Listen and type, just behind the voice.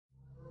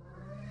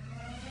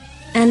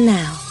And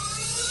now,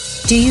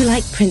 do you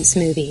like Prince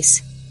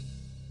movies?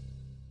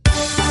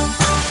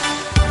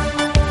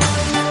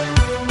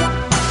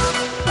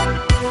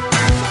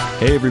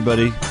 Hey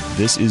everybody,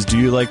 this is Do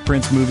You Like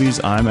Prince Movies?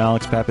 I'm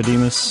Alex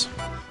Papademos.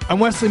 I'm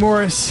Wesley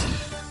Morris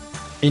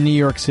in New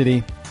York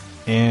City,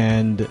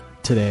 and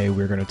today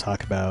we're going to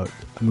talk about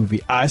a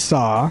movie I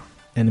saw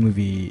and a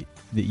movie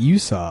that you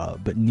saw,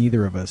 but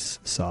neither of us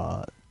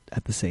saw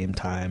at the same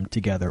time,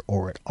 together,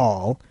 or at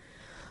all.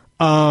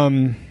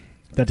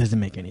 That doesn't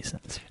make any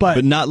sense.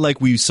 But not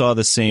like we saw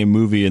the same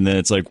movie and then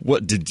it's like,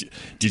 what, did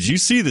you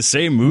see the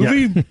same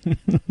movie?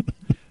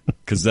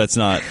 Because that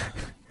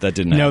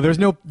didn't happen. No,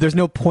 there's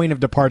no point of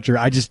departure.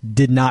 I just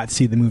did not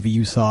see the movie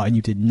you saw, and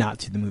you did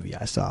not see the movie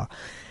I saw.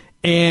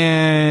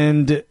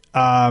 And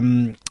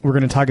we're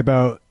going to talk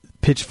about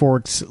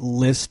Pitchfork's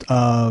list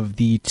of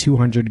the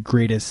 200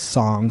 greatest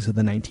songs of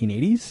the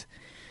 1980s,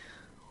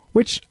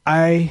 which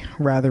I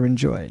rather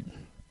enjoyed.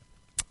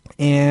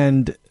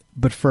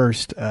 But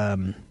first,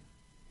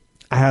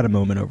 I had a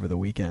moment over the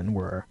weekend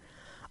where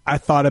I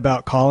thought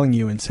about calling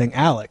you and saying,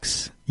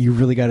 Alex, you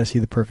really got to see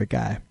The Perfect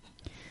Guy,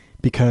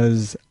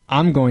 because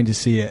I'm going to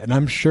see it and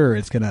I'm sure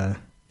it's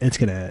gonna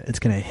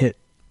hit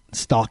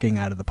stalking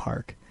out of the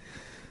park.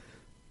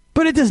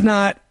 But it does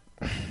not.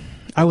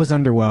 I was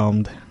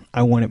underwhelmed.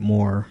 I wanted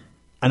more,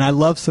 and I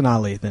love Sanaa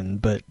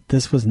Lathan, but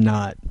this was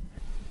not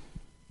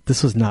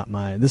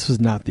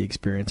the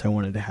experience I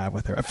wanted to have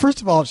with her.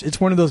 First of all,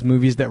 it's one of those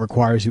movies that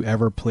requires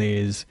whoever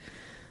plays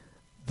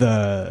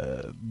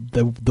the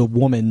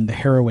woman, the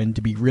heroine,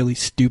 to be really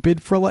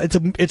stupid for a lot.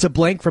 It's a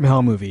blank from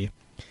hell movie.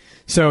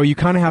 So you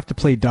kind of have to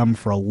play dumb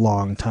for a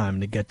long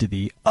time to get to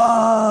the,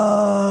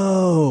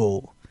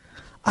 oh,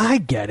 I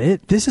get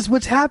it. This is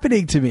what's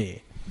happening to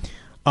me.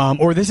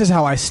 Or this is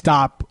how I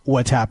stop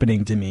what's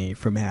happening to me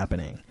from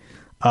happening.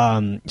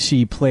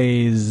 She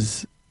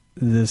plays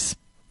this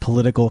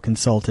political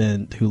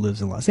consultant who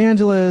lives in Los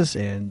Angeles,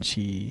 and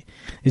she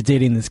is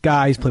dating this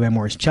guy. He's played by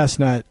Morris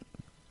Chestnut,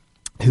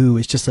 who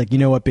is just like, you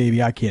know what,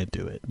 baby, I can't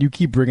do it. You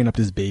keep bringing up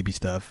this baby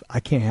stuff. I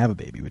can't have a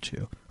baby with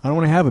you. I don't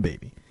want to have a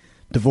baby.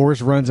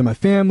 Divorce runs in my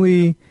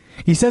family.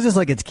 He says it's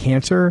like it's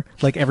cancer.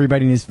 Like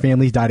everybody in his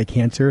family's died of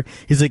cancer.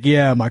 He's like,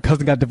 yeah, my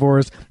cousin got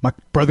divorced. My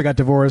brother got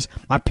divorced.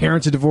 My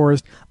parents are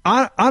divorced.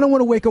 I don't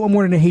want to wake up one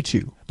morning and hate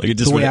you. Like it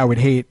just the way I would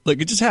hate. Like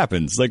it just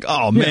happens. Like,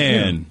 oh,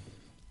 man.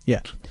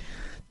 Yeah.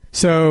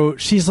 So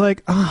she's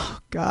like, oh,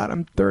 God,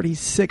 I'm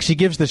 36. She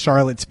gives the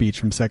Charlotte speech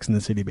from Sex and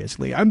the City,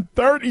 basically. I'm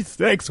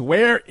 36.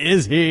 Where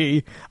is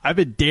he? I've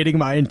been dating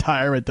my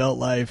entire adult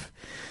life.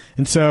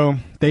 And so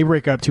they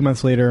break up 2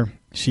 months later.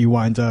 She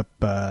winds up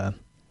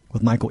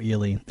with Michael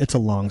Ealy. It's a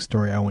long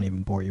story. I won't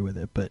even bore you with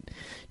it. But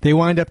they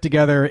wind up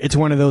together. It's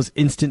one of those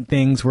instant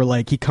things where,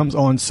 like, he comes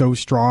on so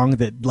strong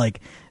that, like,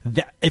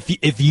 that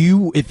if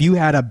you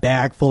had a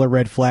bag full of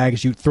red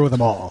flags, you'd throw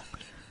them all.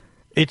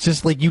 It's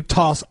just like you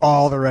toss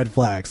all the red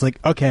flags.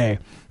 Like, okay,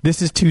 this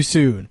is too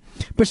soon.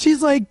 But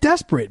she's like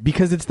desperate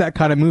because it's that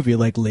kind of movie.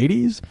 Like,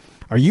 ladies,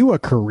 are you a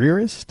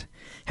careerist?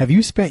 Have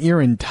you spent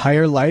your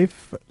entire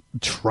life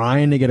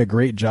trying to get a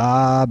great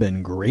job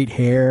and great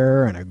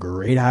hair and a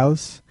great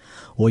house?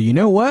 Well, you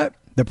know what?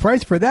 The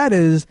price for that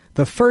is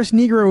the first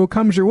Negro who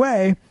comes your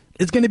way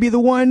is going to be the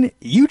one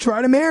you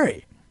try to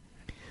marry.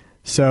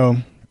 So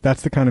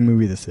that's the kind of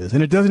movie this is.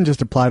 And it doesn't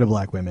just apply to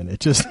black women. It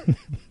just...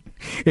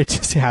 It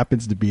just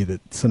happens to be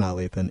that Sanaa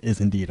Lathan is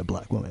indeed a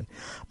black woman.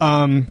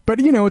 But,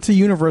 you know, it's a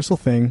universal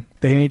thing.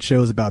 They made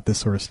shows about this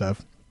sort of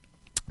stuff.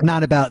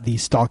 Not about the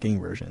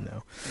stalking version,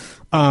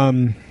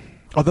 though.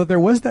 Although there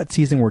was that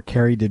season where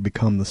Carrie did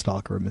become the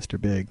stalker of Mr.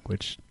 Big,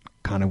 which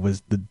kind of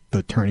was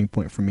the turning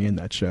point for me in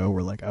that show,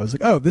 where, like, I was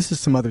like, oh, this is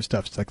some other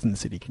stuff Sex and the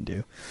City can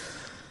do.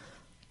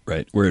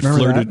 Right. Where it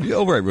flirted.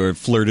 Oh, right. Where it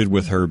flirted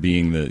with her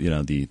being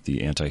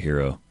the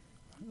anti-hero.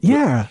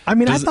 Yeah, I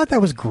mean, I thought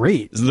that was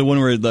great. Is it the one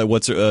where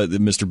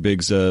Mr.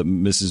 Big's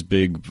Mrs.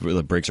 Big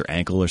breaks her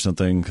ankle or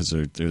something because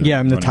they're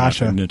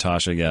Natasha.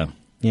 Natasha,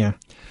 yeah.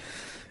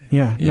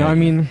 No, I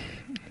mean,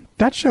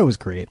 that show was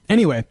great.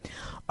 Anyway,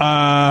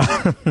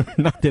 not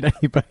that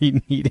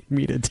anybody needed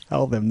me to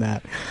tell them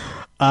that.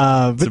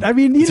 But I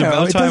mean, it's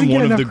about time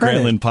one of the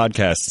Grantland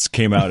podcasts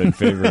came out in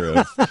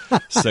favor of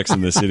Sex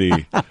and the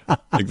City.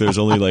 Like, there's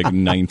only like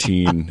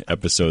 19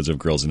 episodes of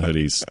Girls in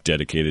Hoodies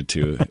dedicated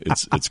to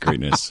its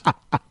greatness.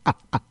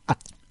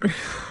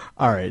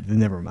 All right,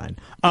 never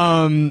mind.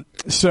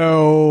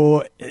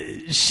 So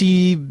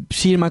she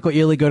and Michael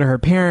Ealy go to her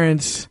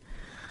parents.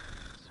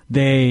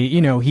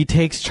 He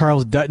takes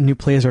Charles Dutton, who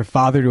plays her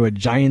father, to a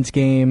Giants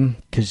game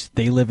because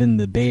they live in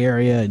the Bay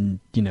Area and,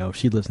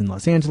 she lives in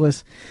Los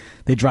Angeles.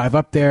 They drive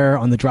up there.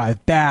 On the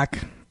drive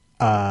back,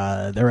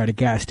 they're at a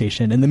gas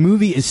station, and the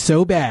movie is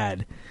so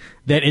bad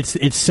that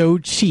it's so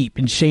cheap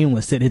and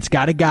shameless that it's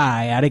got a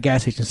guy at a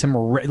gas station,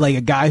 like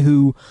a guy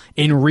who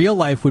in real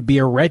life would be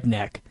a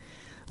redneck,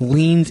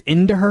 leans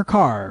into her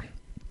car.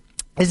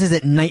 This is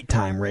at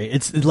nighttime, right?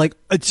 It's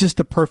just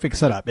the perfect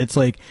setup. It's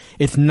like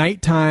it's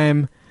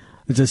nighttime.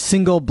 There's a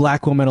single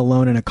black woman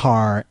alone in a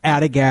car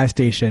at a gas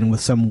station with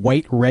some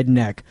white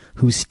redneck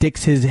who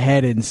sticks his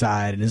head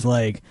inside and is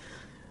like,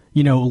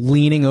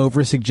 leaning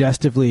over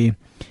suggestively.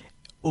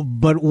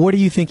 But what do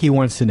you think he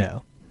wants to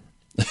know?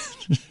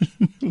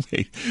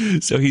 Wait,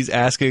 so he's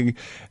asking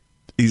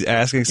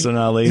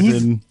Sanaa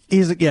Lathan.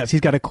 Yes,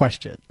 he's got a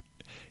question.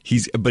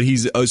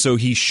 So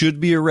he should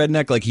be a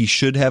redneck. Like he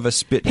should have a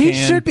spit can. He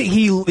should be.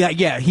 He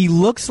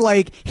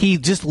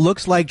just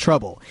looks like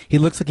trouble. He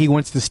looks like he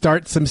wants to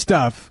start some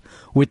stuff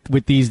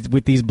with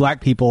these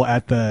black people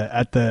at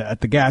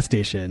the gas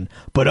station.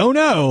 But oh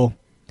no.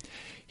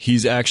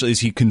 Is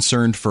he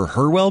concerned for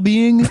her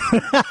well-being?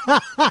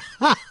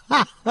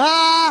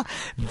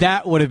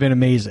 That would have been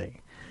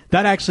amazing.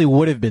 That actually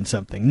would have been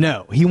something.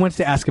 No, he wants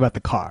to ask about the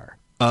car.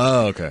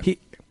 Oh, okay.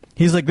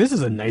 He's like, this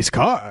is a nice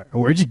car.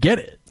 Where'd you get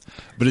it?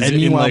 But is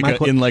it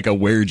in like a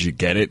where'd you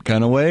get it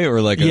kind of way,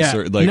 or like a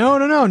certain like?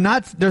 No,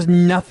 not. There's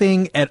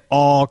nothing at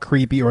all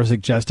creepy or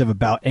suggestive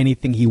about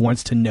anything he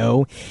wants to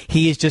know.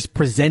 He is just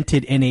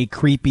presented in a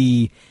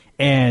creepy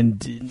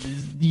and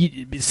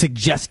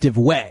suggestive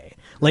way.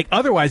 Like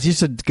otherwise,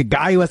 he's just a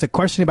guy who has a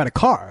question about a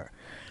car.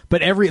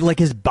 But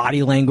his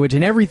body language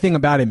and everything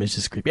about him is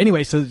just creepy.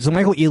 Anyway, so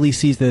Michael Ealy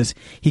sees this.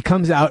 He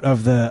comes out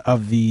of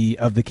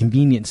the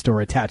convenience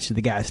store attached to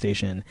the gas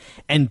station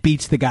and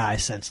beats the guy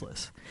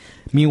senseless.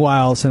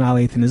 Meanwhile,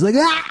 Sanaa Lathan is like,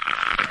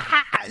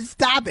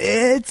 stop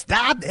it,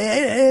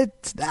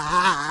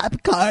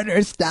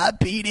 Carter, stop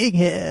beating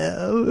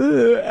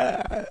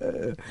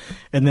him.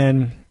 And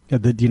then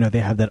they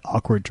have that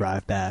awkward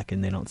drive back,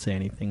 and they don't say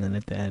anything. And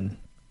at the end,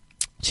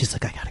 she's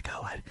like, I gotta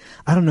go.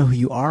 I don't know who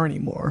you are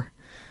anymore.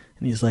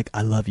 And he's like,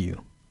 I love you.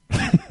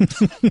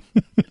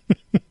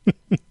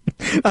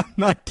 I'm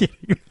not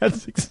kidding.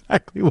 That's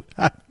exactly what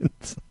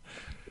happens.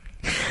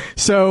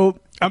 So,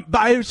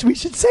 we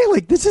should say,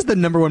 like, this is the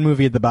 #1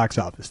 movie at the box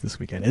office this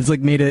weekend. It's like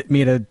made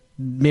a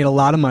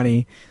lot of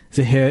money. It's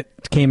a hit.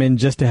 It came in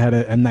just ahead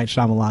of M. Night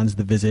Shyamalan's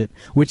The Visit,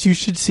 which you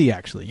should see,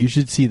 actually. You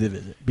should see The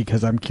Visit,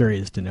 because I'm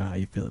curious to know how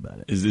you feel about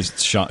it. Is this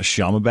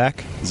Shyama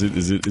back? Is it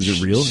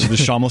real? Is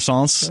this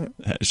Shyamalan?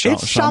 It's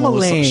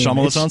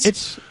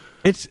Shyamalan.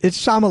 It's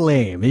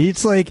Shyamalan.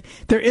 It's like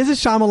there is a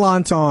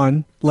Shyamalan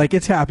on, like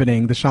it's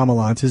happening. The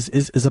Shyamalan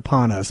is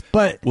upon us.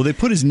 But they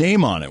put his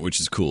name on it, which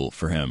is cool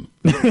for him.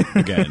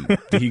 Again,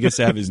 he gets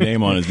to have his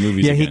name on his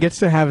movies. Yeah, again. he gets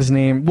to have his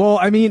name. Well,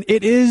 I mean,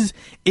 it is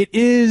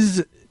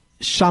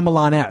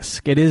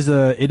Shyamalan-esque.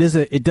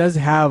 It does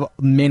have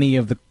many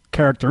of the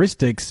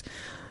characteristics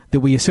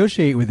that we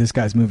associate with this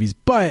guy's movies,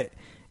 but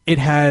it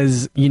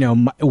has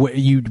what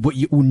you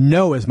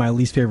know is my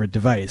least favorite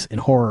device in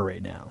horror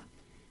right now.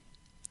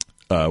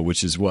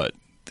 Which is what?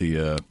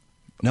 No,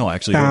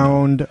 actually.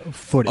 Found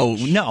footage. Oh,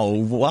 no.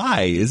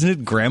 Why? Isn't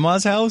it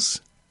Grandma's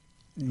house?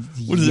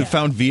 What is it?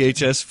 Found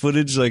VHS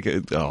footage? Like,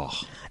 oh,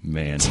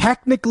 man.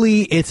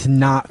 Technically, it's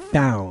not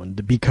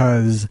found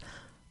because...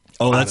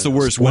 Oh, that's the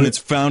worst. When it's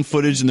found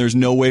footage and there's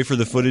no way for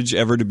the footage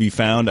ever to be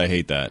found, I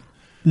hate that.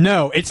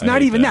 No, it's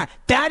not even that.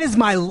 That is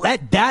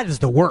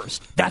the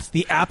worst. That's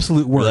the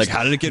absolute worst. Like,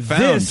 how did it get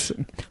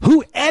found?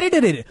 Who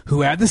edited it?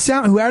 Who had the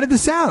sound? Who added the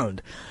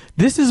sound?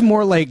 This is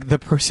more like the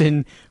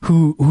person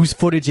whose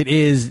footage it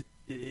is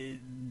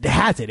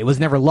has it. It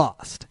was never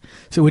lost.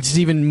 So which is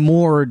even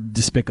more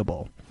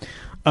despicable.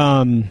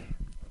 Anyway,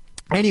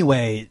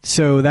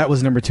 so that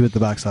was #2 at the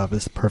box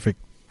office.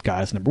 Perfect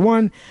Guy's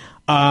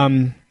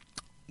 #1.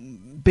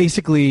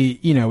 Basically,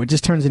 it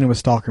just turns into a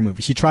stalker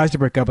movie. She tries to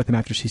break up with him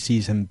after she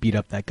sees him beat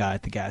up that guy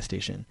at the gas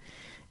station.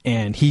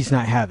 And he's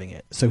not having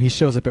it. So he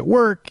shows up at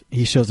work.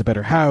 He shows up at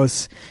her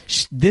house.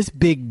 This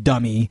big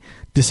dummy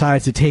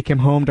decides to take him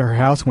home to her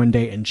house one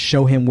day and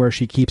show him where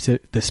she keeps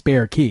the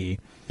spare key.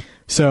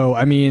 So,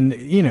 I mean,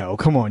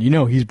 come on.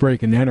 He's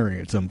breaking and entering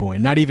at some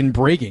point. Not even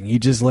breaking. He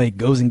just,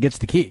 goes and gets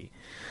the key.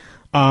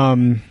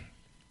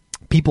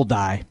 People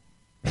die.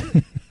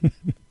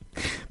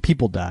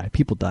 People die.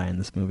 People die in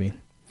this movie.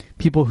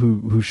 People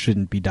who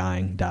shouldn't be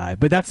dying die.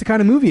 But that's the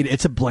kind of movie.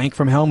 It's a blank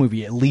from hell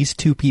movie. At least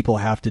 2 people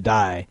have to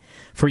die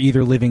for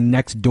either living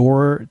next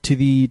door to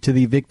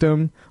the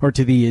victim or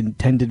to the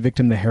intended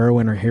victim, the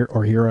heroine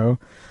or hero,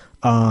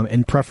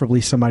 and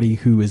preferably somebody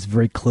who is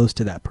very close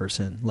to that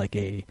person, like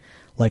a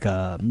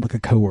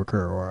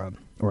coworker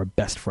or a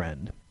best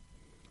friend.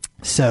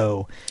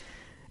 So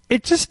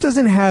it just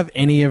doesn't have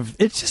any of.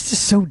 It's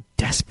just so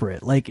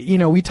desperate.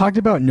 We talked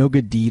about No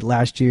Good Deed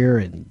last year,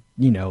 and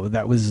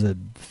that was a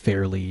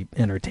fairly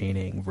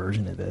entertaining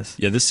version of this.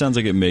 Yeah, this sounds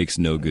like it makes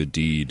No Good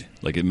Deed.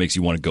 Like it makes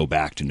you want to go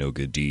back to No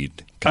Good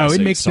Deed.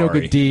 It makes No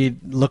Good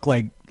Deed look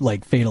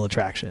like Fatal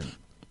Attraction.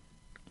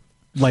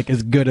 Like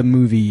as good a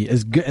movie,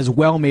 as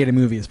well made a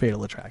movie as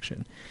Fatal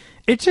Attraction.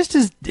 It's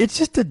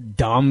just a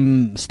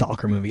dumb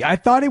stalker movie. I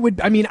thought it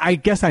would. I mean, I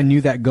guess I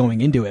knew that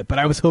going into it, but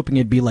I was hoping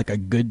it'd be like a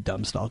good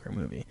dumb stalker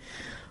movie.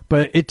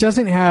 But it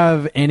doesn't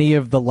have any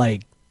of the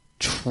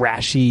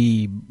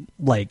trashy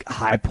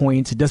high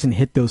points. It doesn't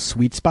hit those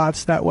sweet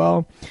spots that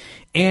well,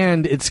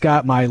 and it's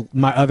got my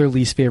other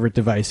least favorite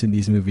device in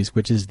these movies,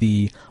 which is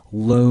the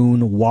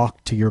lone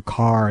walk to your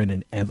car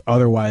in an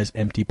otherwise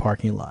empty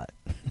parking lot.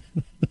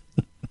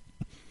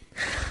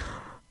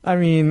 I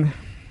mean,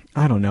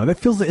 I don't know.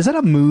 Is that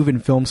a move in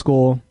film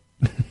school?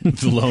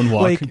 The lone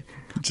walk. Like,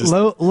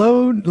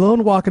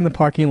 lone walk in the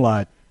parking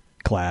lot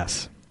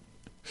class.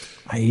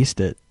 I aced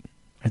it.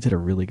 I did a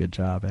really good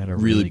job. I had a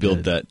really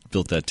built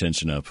that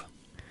tension up.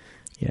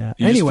 Yeah.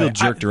 You anyway,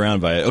 just feel jerked around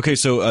by it. Okay,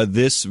 so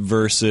this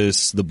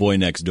versus The Boy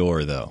Next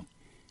Door, though.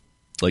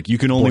 Like, you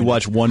can only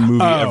watch one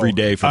movie every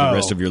day for the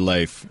rest of your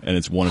life, and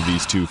it's one of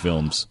these two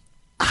films.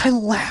 I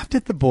laughed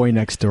at The Boy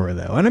Next Door,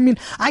 though. And I mean,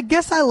 I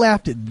guess I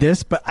laughed at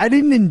this, but I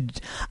didn't.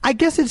 I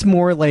guess it's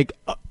more like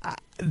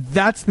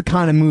that's the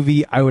kind of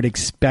movie I would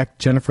expect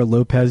Jennifer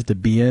Lopez to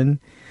be in.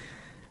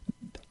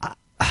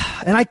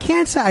 And I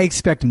can't say I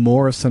expect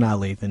more of Sanaa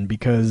Lathan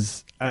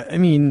because, I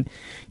mean,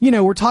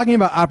 we're talking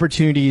about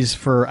opportunities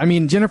for. I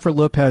mean, Jennifer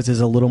Lopez has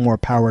a little more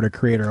power to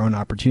create her own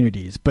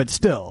opportunities, but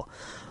still.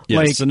 Yeah,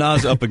 like,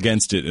 Sanaa's up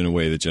against it in a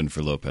way that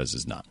Jennifer Lopez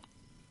is not.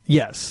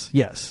 Yes.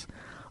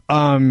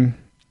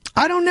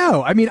 I don't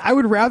know. I mean, I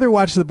would rather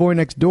watch The Boy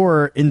Next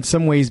Door in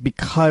some ways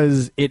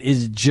because it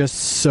is just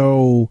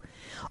so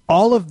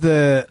all of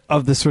the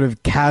sort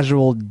of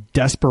casual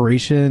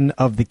desperation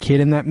of the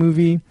kid in that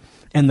movie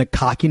and the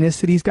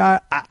cockiness that he's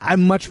got. I'd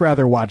much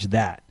rather watch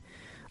that.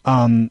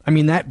 I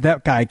mean,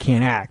 that guy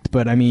can't act,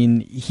 but I mean,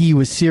 he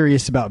was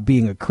serious about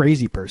being a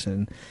crazy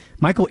person.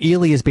 Michael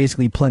Ealy is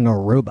basically playing a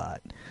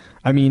robot.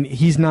 I mean,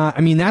 he's not.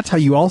 I mean, that's how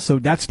you also.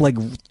 That's like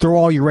throw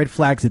all your red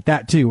flags at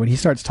that too. When he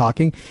starts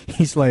talking,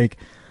 he's like,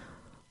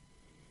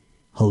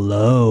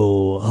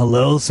 "Hello,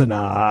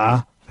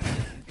 Sanaa."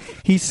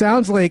 He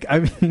sounds like. I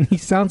mean, he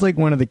sounds like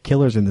one of the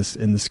killers in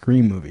the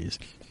Scream movies.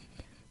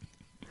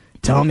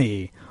 Tell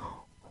me,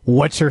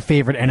 what's your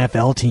favorite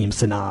NFL team,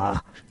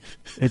 Sanaa?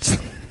 It's.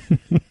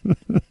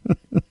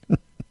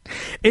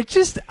 It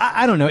just,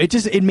 I don't know.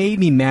 It made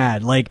me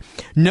mad. Like,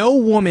 no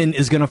woman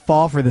is going to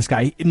fall for this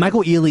guy.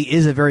 Michael Ealy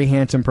is a very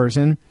handsome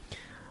person.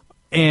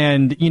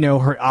 And,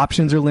 her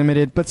options are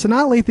limited. But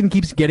Sanaa Lathan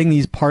keeps getting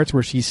these parts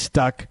where she's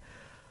stuck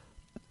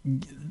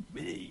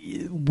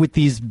with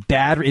these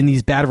bad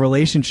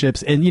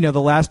relationships. And,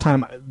 the last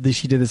time that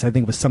she did this, I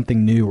think, was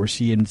Something New, where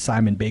she and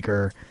Simon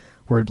Baker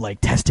were, like,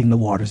 testing the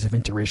waters of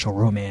interracial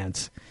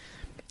romance.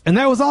 And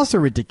that was also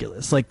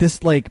ridiculous. Like, this,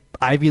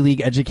 Ivy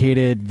League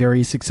educated,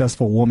 very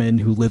successful woman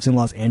who lives in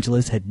Los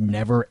Angeles had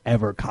never,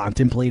 ever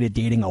contemplated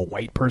dating a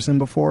white person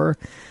before.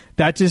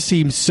 That just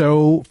seems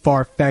so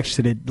far-fetched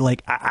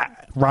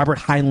that Robert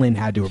Heinlein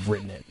had to have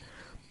written it.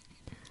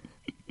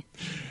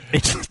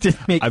 It just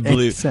didn't make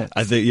any sense.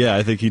 I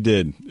think he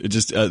did. It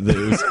just, it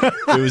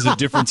was a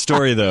different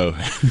story, though.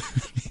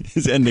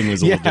 His ending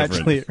was a little different.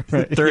 Actually,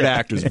 right. Third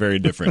act was very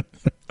different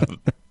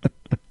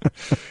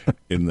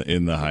in the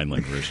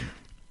Heinlein version.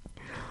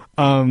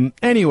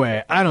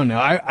 Anyway, I don't know.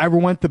 I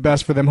want the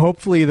best for them.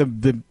 Hopefully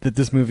that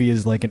this movie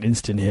is like an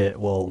instant hit.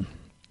 We'll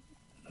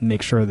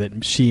make sure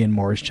that she and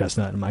Morris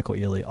Chestnut and Michael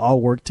Ealy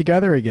all work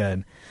together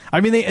again.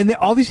 I mean,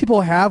 all these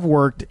people have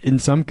worked in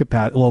some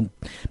capacity. Well,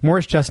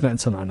 Morris Chestnut and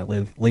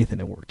Sanaa Lathan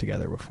have worked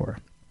together before.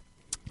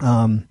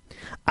 I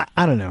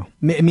don't know.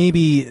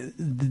 Maybe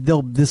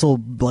this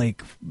will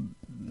like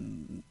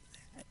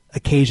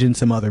occasion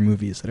some other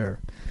movies that are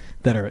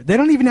they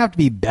don't even have to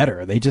be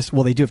better. They do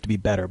have to be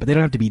better, but they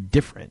don't have to be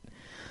different.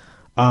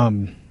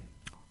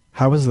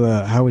 How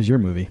was your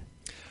movie?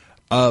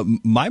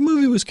 My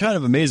movie was kind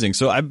of amazing.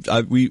 So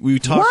we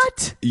talked.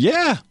 What?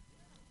 Yeah.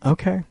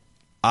 Okay.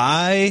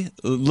 I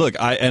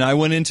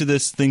went into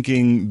this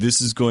thinking this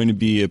is going to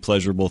be a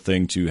pleasurable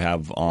thing to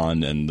have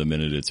on, and the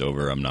minute it's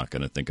over, I'm not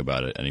going to think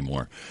about it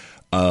anymore.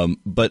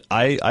 But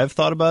I've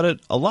thought about it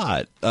a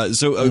lot.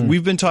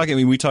 We've been talking. I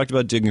mean, we talked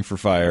about Digging for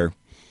Fire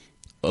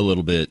a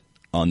little bit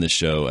on this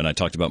show, and I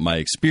talked about my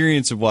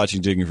experience of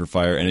watching Digging for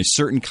Fire and a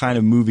certain kind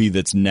of movie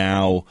that's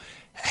now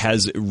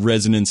has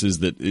resonances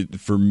that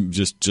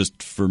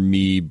for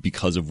me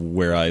because of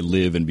where I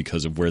live and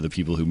because of where the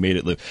people who made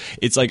it live.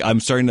 It's like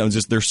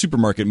they're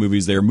supermarket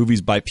movies. They're movies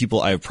by people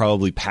I have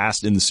probably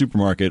passed in the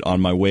supermarket on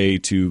my way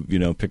to,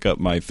 pick up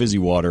my fizzy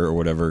water or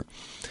whatever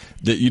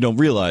that you don't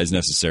realize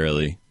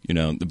necessarily,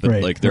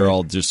 but they're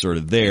all just sort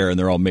of there, and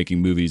they're all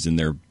making movies in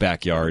their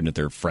backyard and at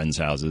their friends'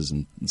 houses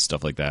and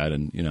stuff like that.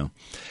 And,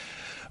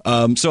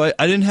 so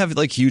I didn't have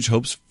like huge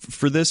hopes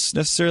for this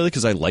necessarily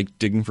because I liked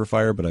Digging for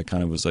Fire, but I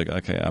kind of was like,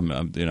 okay,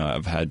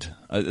 I've had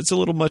it's a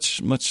little much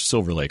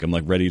Silver Lake. I'm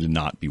like ready to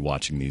not be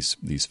watching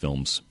these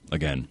films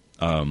again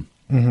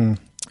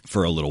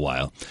for a little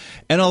while.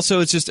 And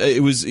also, it's just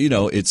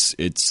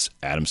it's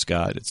Adam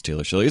Scott, it's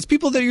Taylor Shelley, it's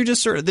people that you're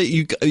just sort of that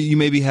you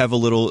maybe have a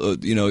little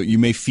you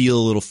may feel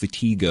a little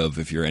fatigue of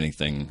if you're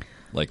anything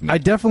like me. I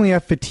definitely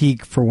have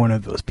fatigue for one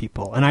of those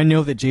people. And I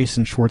know that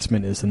Jason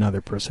Schwartzman is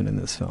another person in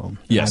this film.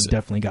 Yes. I've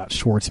definitely got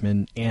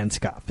Schwartzman and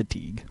Scott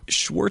fatigue.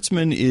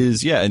 Schwartzman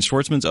is, and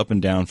Schwartzman's up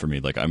and down for me.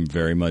 Like, I'm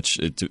very much,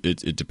 it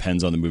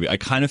depends on the movie. I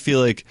kind of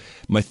feel like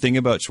my thing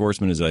about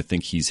Schwartzman is that I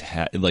think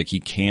he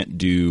can't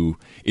do,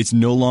 it's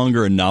no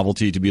longer a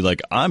novelty to be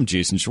like, I'm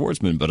Jason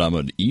Schwartzman, but I'm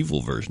an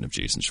evil version of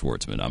Jason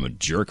Schwartzman. I'm a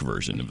jerk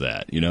version of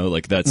that.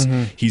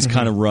 He's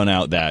kind of run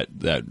out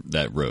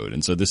that road.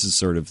 And so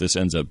this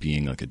ends up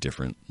being like a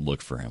different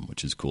look for him,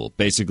 which is cool.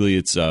 Basically,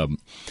 it's Adam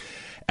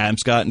Adam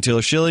Scott and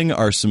Taylor Schilling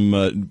are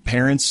some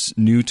parents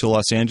new to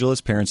Los Angeles,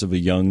 parents of a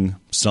young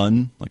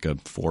son, like a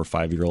 4 or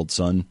 5-year-old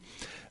son,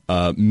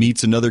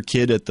 meets another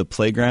kid at the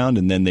playground,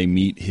 and then they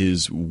meet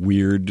his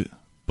weird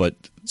but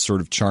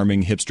sort of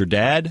charming hipster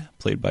dad,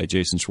 played by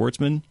Jason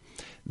Schwartzman.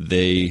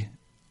 They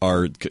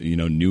are,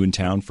 new in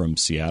town from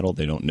Seattle.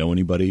 They don't know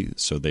anybody,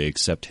 so they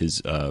accept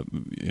his,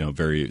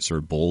 very sort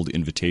of bold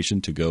invitation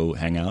to go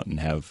hang out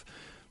and have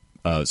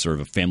sort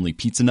of a family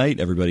pizza night.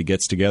 Everybody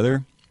gets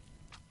together.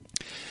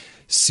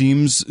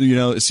 Seems,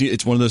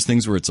 it's one of those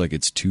things where it's like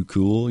it's too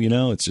cool,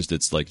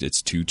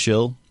 it's too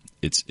chill.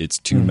 It's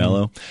too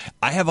mellow.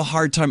 I have a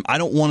hard time. I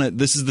don't want to.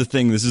 This is the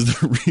thing. This is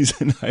the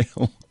reason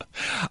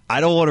I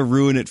don't want to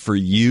ruin it for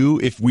you.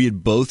 If we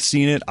had both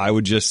seen it, I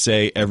would just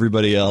say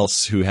everybody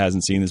else who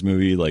hasn't seen this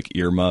movie, like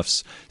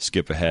earmuffs,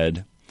 skip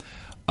ahead.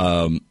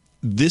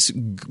 This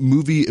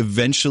movie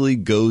eventually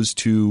goes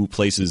to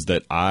places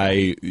that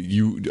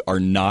you are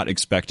not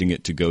expecting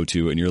it to go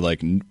to, and you're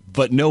like,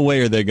 but no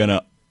way are they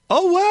gonna.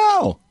 Oh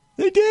wow,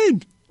 they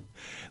did.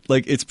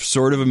 Like, it's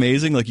sort of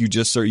amazing. Like, you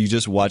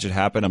just watch it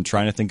happen. I'm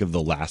trying to think of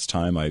the last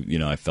time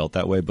I felt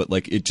that way, but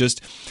like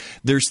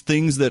there's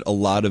things that a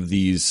lot of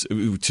these,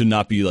 to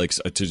not be like,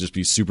 to just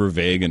be super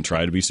vague and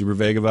try to be super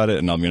vague about it.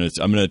 And I'm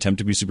gonna attempt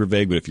to be super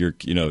vague. But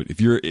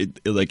if you're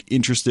like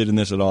interested in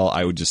this at all,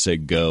 I would just say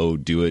go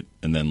do it,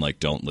 and then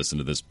like don't listen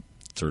to this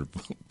sort of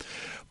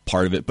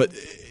part of it. But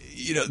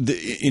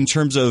in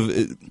terms of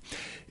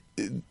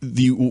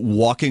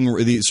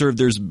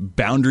there's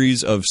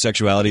boundaries of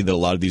sexuality that a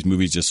lot of these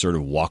movies just sort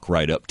of walk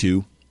right up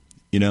to,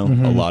 a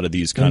lot of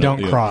these kind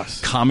of cross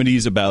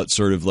comedies about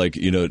sort of like,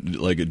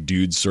 like a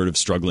dude sort of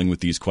struggling with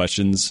these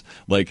questions.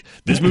 Like,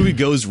 this movie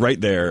goes right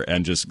there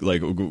and just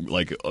like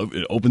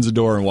it opens a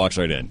door and walks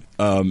right in.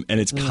 And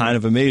it's kind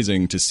of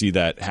amazing to see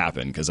that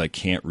happen, because I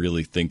can't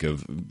really think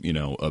of,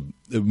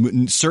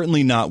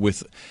 certainly not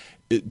with,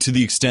 to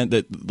the extent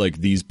that like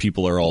these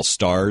people are all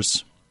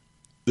stars,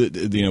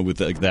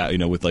 with like that,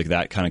 with like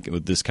that kind of,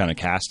 with this kind of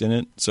cast in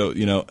it. So,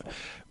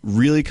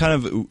 really kind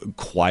of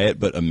quiet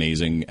but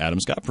amazing Adam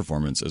Scott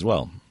performance as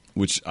well,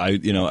 which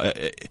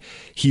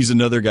he's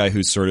another guy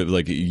who's sort of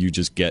like, you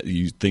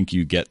think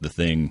you get the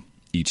thing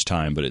each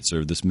time, but it's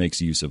sort of, this makes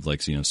use of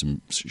like,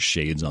 some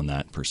shades on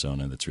that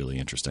persona that's really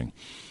interesting.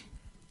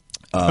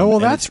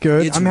 That's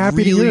good. I'm happy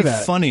really to hear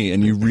that. Funny,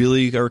 and you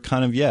really are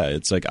kind of,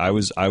 it's like I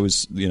was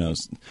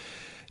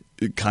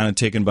kind of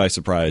taken by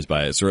surprise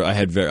by it. So I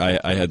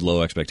had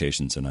low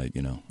expectations, and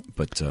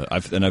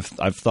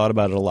I've thought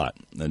about it a lot.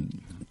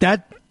 And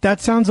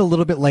that sounds a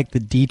little bit like the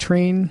D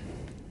Train,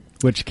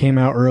 which came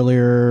out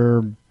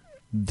earlier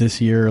this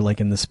year,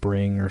 like in the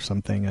spring or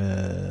something,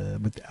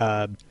 with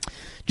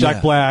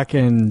Jack Black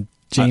and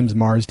James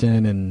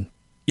Marsden and.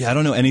 Yeah, I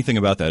don't know anything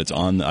about that. It's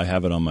on. I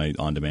have it on my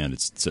on demand.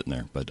 It's sitting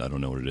there, but I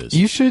don't know what it is.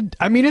 You should.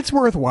 I mean, it's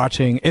worth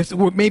watching. It's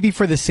maybe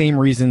for the same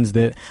reasons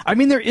that. I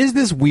mean, there is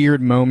this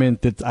weird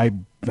moment that I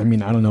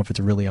mean, I don't know if it's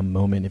really a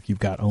moment if you've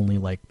got only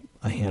like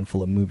a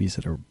handful of movies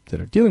that are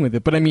dealing with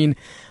it. But I mean,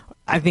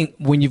 I think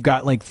when you've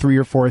got like 3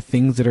 or 4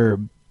 things that are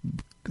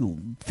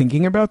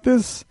thinking about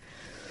this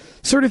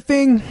sort of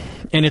thing,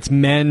 and it's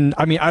men.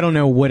 I mean, I don't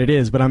know what it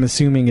is, but I'm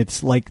assuming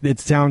it's like,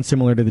 it sounds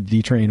similar to the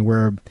D Train,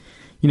 where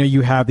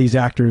you have these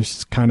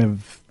actors kind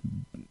of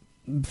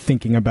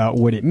thinking about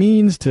what it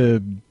means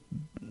to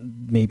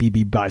maybe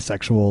be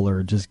bisexual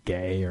or just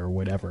gay or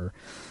whatever,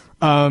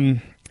 and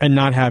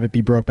not have it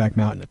be Brokeback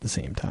Mountain at the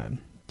same time.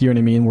 Do you know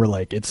what I mean? Where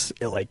like it's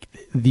like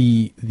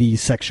the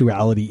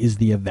sexuality is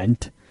the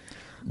event,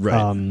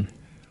 right?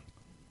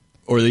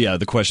 Or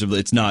the question of,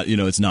 it's not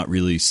not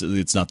really,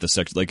 it's not the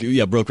sex, like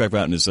Brokeback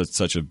Mountain is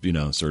such a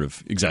sort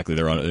of, exactly,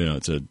 they're on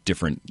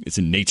it's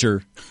in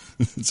nature.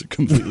 It's a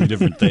completely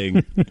different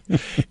thing.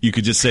 You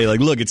could just say like,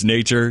 look, it's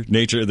nature.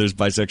 There's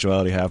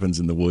bisexuality happens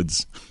in the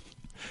woods.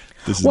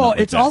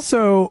 But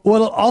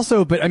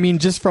I mean,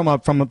 just from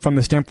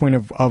the standpoint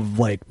of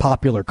like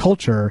popular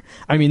culture,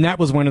 I mean, that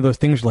was one of those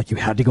things like you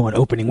had to go on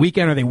opening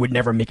weekend or they would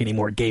never make any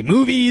more gay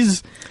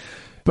movies.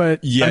 But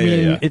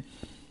but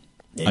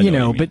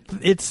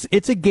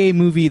it's a gay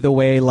movie the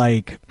way,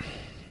 like,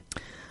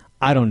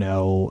 I don't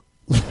know,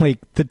 like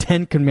the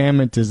 10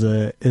 Commandments is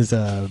a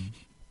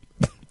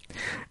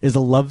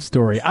love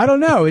story. I don't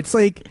know. It's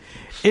like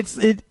it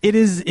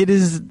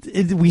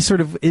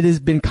has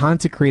been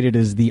consecrated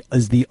as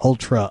the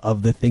ultra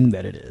of the thing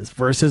that it is,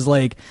 versus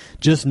like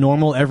just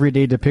normal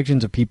everyday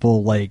depictions of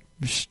people like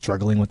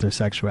struggling with their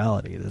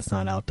sexuality. That's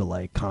not out to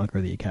like conquer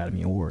the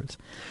Academy Awards.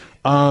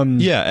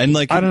 And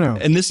like, I don't know.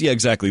 And this,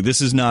 exactly. This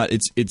is not,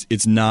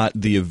 it's not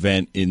the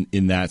event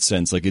in that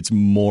sense. Like, it's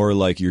more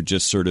like you're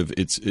just sort of,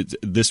 it's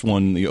this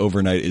one, The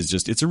Overnight, is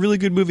just, it's a really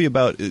good movie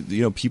about,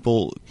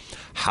 people,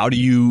 how do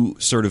you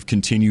sort of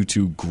continue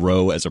to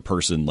grow as a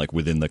person, like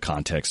within the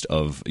context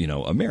of,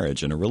 a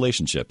marriage and a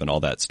relationship and all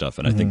that stuff.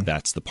 And I think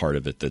that's the part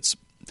of it that's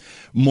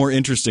more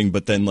interesting.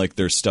 But then like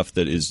there's stuff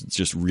that is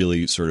just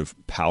really sort of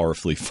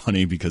powerfully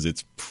funny because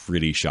it's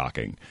pretty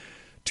shocking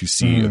to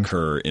see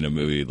occur in a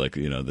movie, like,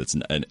 that's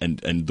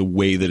and the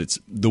way that it's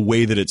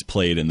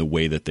played and the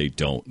way that they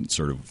don't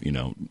sort of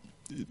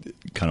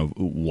kind of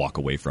walk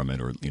away from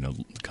it, or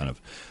kind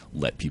of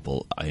let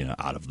people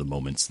out of the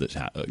moments that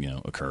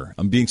occur.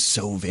 I'm being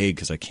so vague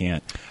because I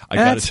can't.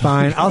 That's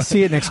fine. I'll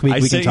see it next week.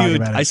 We can talk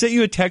about it. I sent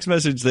you a text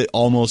message that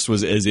almost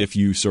was as if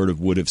you sort of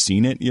would have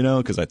seen it,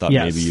 because I thought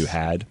maybe you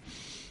had.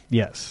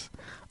 Yes.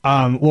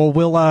 Well,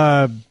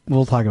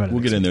 we'll talk about it.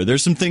 We'll get in there.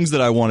 There's some things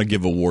that I want to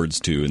give awards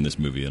to in this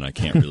movie, and I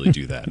can't really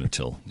do that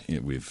until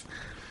we've.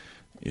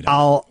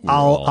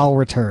 I'll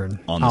return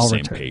on the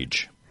same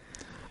page.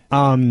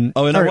 And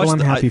I'm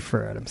happy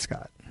for Adam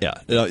Scott. Yeah,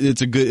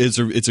 it's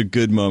a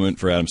good moment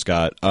for Adam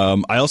Scott. I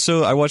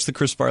watched the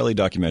Chris Farley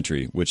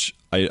documentary, which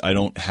I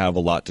don't have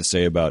a lot to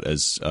say about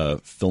as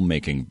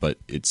filmmaking, but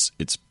it's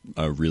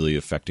a really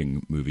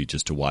affecting movie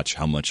just to watch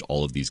how much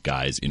all of these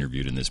guys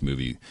interviewed in this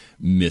movie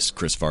miss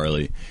Chris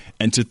Farley,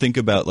 and to think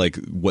about like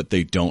what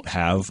they don't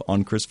have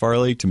on Chris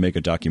Farley to make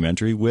a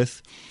documentary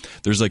with.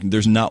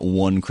 There's not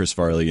one Chris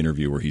Farley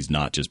interview where he's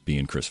not just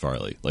being Chris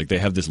Farley. Like they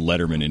have this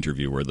Letterman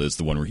interview where there's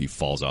the one where he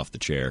falls off the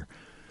chair.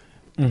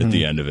 Mm-hmm. At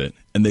the end of it,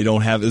 and they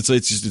don't have it's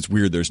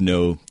weird. It's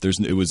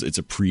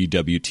a pre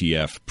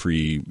WTF,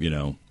 pre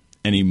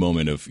any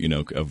moment of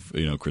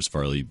Chris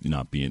Farley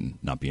not being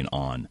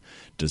on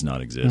does not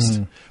exist.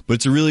 Mm-hmm. But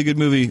it's a really good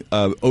movie.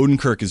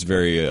 Odenkirk is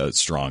very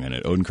strong in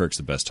it. Odenkirk's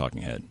the best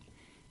talking head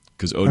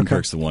because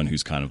Odenkirk's the one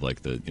who's kind of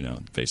like the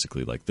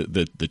basically like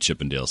the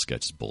Chippendale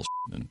sketch is bullshit,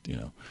 and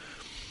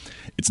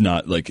it's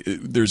not like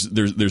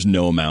there's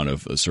no amount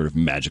of sort of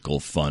magical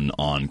fun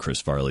on Chris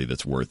Farley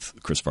that's worth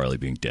Chris Farley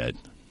being dead.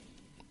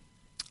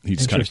 He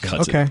just kind of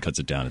cuts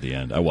it down at the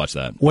end. I watched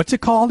that. What's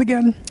it called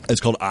again? It's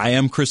called I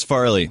Am Chris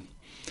Farley,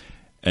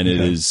 and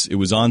it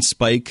was on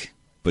Spike,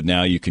 but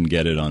now you can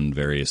get it on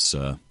various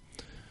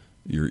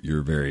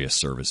your various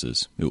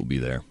services. It will be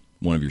there,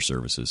 one of your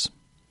services.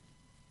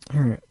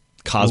 All right.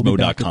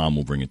 Cosmo.com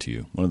will bring it to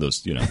you. One of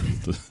those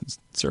the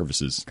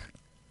services.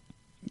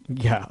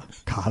 Yeah,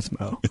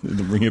 Cosmo.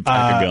 They'll bring you a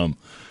pack of gum.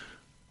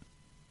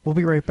 We'll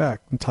be right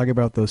back and talk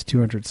about those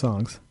 200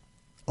 songs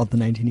of the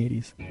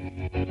 1980s.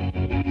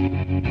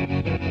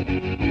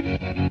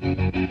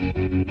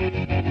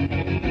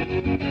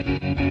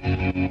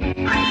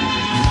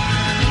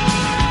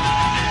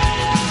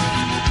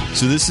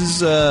 So this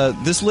is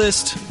this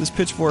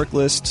Pitchfork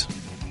list.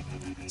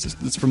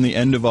 It's from the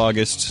end of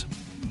August.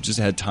 Just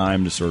had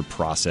time to sort of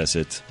process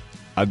it.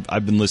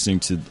 I've been listening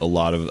to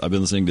I've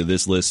been listening to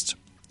this list.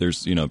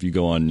 There's if you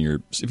go on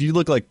if you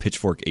look like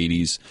Pitchfork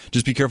 80s,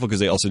 just be careful because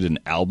they also did an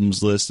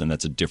albums list, and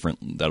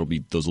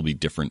those will be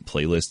different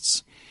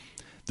playlists.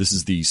 This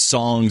is the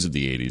songs of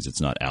the 80s. It's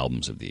not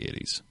albums of the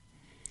 80s.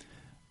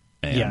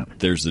 And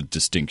there's a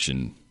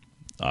distinction,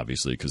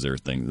 obviously, because there are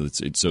things.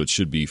 So it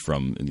should be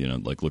from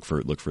like look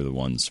for the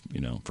ones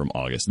from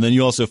August, and then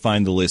you also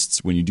find the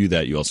lists. When you do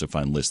that, you also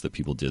find lists that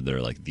people did that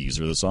are like these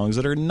are the songs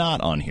that are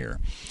not on here.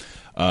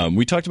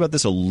 We talked about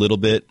this a little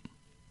bit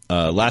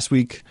last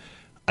week.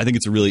 I think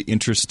it's a really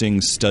interesting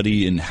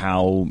study in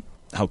how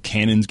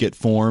canons get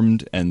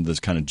formed and this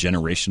kind of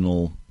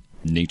generational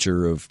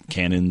nature of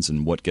canons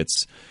and what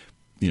gets,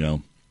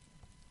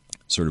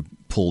 sort of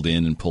pulled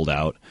in and pulled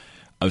out.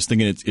 I was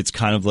thinking it's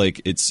kind of like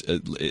it's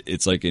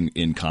like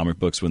in comic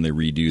books when they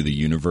redo the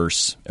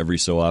universe every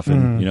so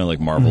often.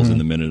 Like Marvel's in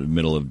the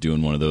middle of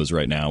doing one of those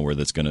right now, where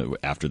that's going to,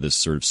 after this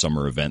sort of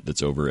summer event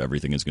that's over,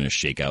 everything is going to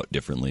shake out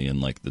differently,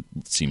 and it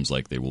seems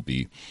like they will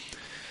be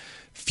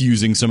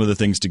fusing some of the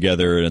things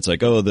together, and it's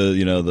like,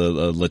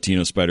 the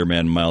Latino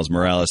Spider-Man Miles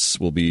Morales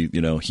will be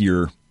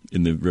here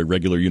in the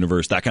regular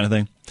universe, that kind of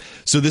thing.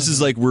 So this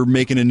is like we're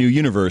making a new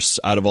universe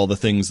out of all the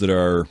things that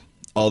are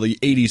all the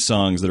 80s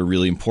songs that are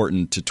really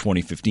important to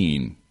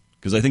 2015,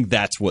 because I think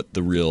that's what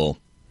the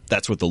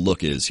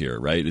look is here,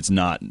 right? It's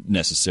not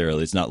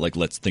like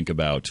let's think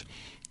about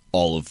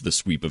all of the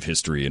sweep of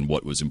history and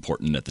what was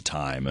important at the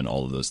time and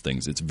all of those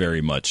things. It's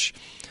very much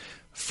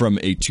from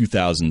a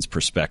 2000s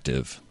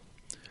perspective.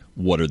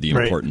 What are the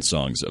important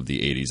songs of the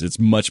 80s? It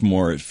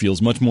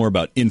feels much more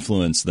about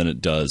influence than it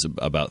does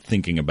about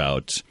thinking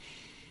about,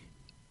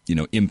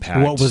 impact.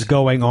 What was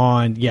going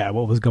on in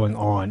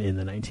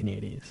the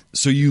 1980s.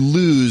 So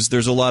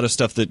there's a lot of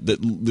stuff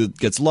that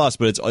gets lost,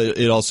 but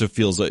it also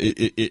feels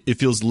it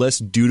feels less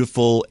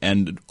dutiful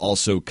and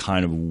also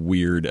kind of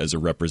weird as a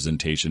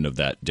representation of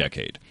that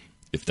decade.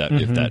 I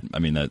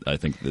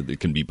think that it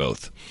can be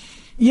both.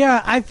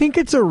 Yeah, I think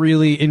it's a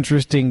really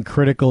interesting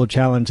critical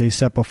challenge they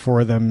set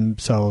before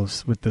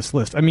themselves with this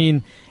list. I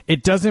mean,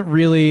 it doesn't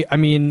really... I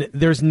mean,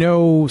 there's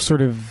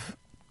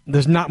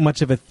not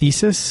much of a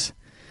thesis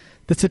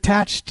that's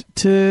attached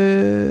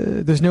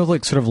to... There's no,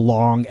 sort of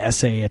long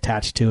essay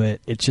attached to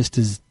it. It just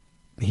is,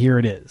 here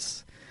it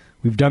is.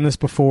 We've done this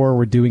before.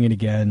 We're doing it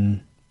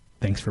again.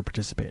 Thanks for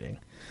participating.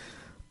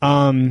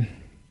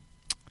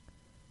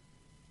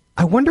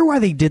 I wonder why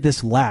they did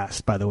this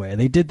last, by the way.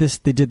 They did the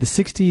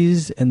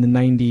 60s and the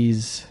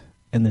 90s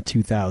and the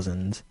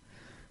 2000s.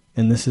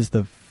 And this is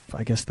the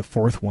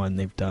fourth one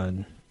they've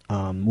done.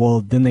 I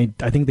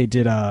think they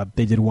did a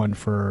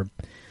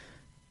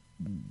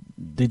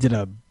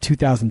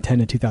 2010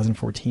 to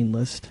 2014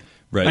 list.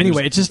 Right.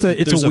 Anyway, it's just a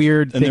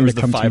weird thing. And there was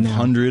that the comes to now.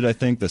 500, I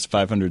think, this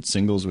 500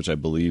 singles, which I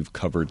believe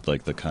covered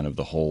like the kind of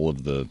the whole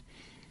of the.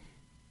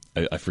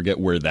 I forget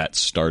where that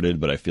started,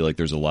 but I feel like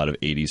there's a lot of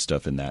 80s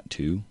stuff in that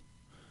too.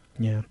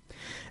 Yeah.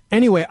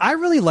 Anyway, I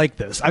really like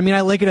this. I mean,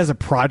 I like it as a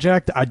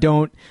project.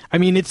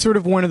 It's sort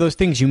of one of those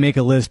things. You make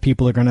a list,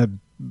 people are going to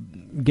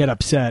get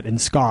upset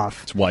and scoff.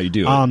 That's why you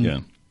do it.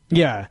 Yeah.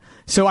 Yeah.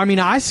 So, I mean,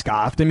 I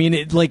scoffed. I mean,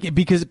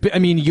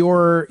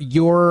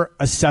 your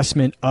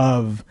assessment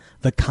of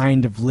the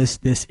kind of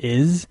list this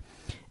is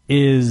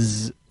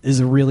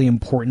a really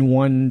important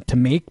one to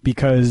make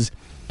because,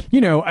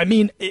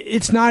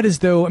 it's not as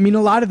though, a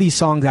lot of these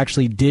songs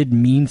actually did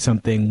mean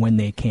something when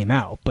they came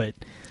out, but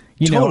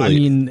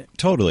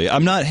totally.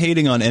 I'm not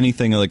hating on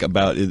anything like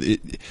about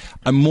it.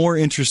 I'm more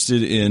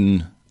interested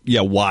in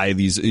why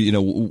these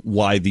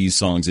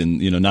songs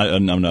and I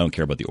don't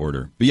care about the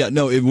order, but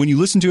when you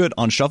listen to it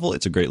on shuffle,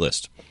 it's a great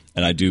list,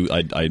 and I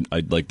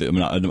like the,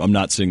 I'm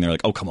not sitting there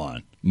like, oh come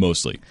on,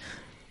 mostly.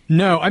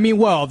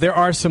 No, there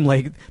are some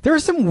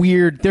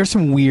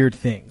weird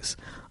things.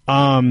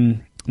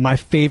 My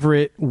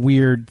favorite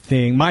weird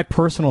thing, my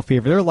personal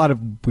favorite, there are a lot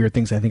of weird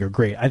things I think are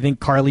great. I think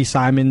Carly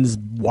Simon's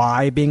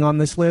Why being on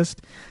this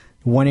list,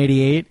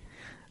 188,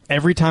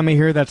 every time I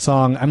hear that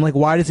song, I'm like,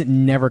 why does it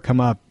never come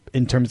up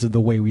in terms of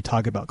the way we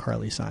talk about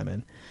Carly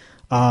Simon?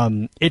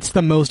 It's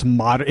the most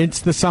modern, it's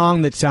the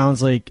song that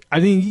sounds like,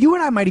 I think you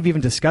and I might have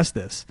even discussed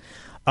this.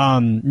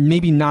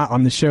 Maybe not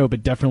on the show,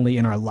 but definitely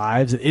in our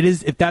lives. It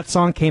is. If that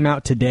song came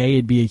out today,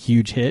 it'd be a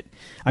huge hit.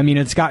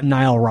 It's got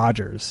Nile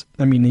Rodgers.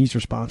 He's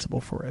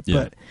responsible for it.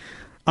 Yeah.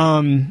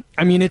 But,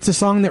 it's a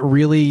song that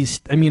really,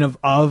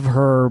 of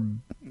her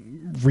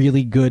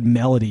really good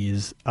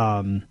melodies,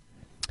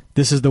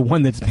 this is the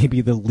one that's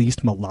maybe the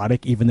least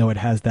melodic, even though it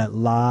has that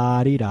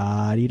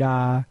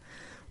la-di-da-di-da.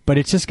 But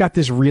it's just got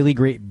this really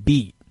great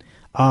beat,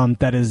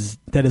 that is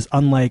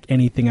unlike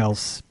anything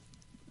else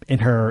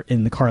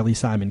in the Carly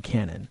Simon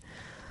canon.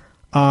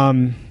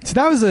 So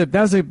that's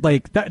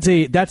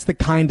the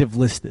kind of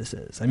list this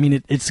is.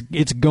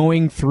 It's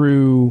going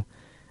through.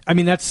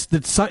 That's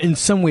in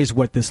some ways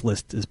what this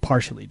list is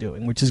partially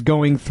doing, which is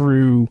going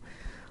through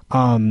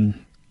the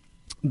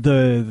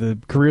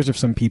careers of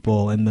some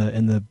people and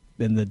the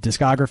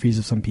discographies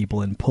of some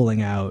people and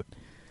pulling out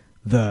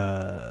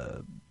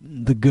the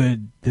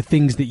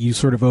things that you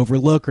sort of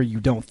overlook or you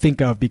don't think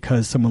of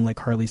because someone like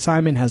Carly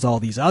Simon has all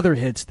these other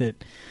hits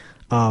that.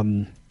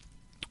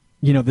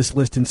 This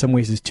list in some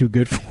ways is too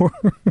good for.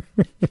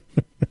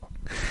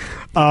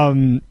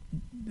 And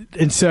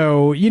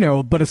so,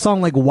 but a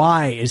song like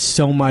Why is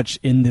so much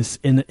in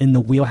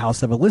the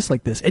wheelhouse of a list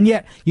like this. And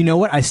yet, you know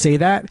what? I say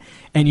that,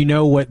 and you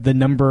know what the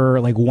number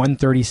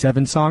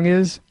 137 song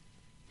is?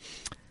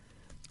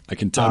 I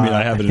can tell.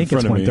 I have it in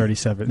front of me.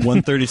 137.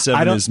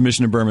 137 is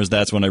Mission of Burma's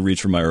That's When I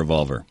Reach for My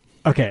Revolver.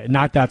 Okay,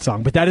 not that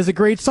song, but that is a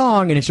great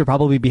song, and it should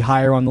probably be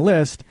higher on the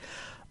list.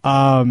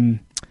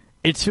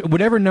 It's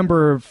whatever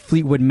number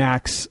Fleetwood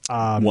Mac's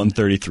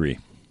 133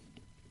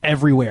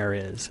 Everywhere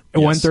is.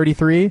 Yes.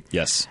 133?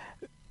 Yes.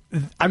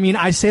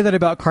 I say that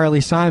about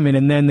Carly Simon,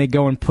 and then they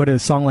go and put a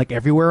song like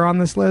Everywhere on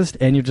this list,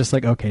 and you're just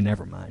like, okay,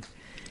 never mind.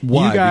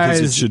 Why? You guys,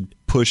 because it should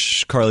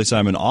push Carly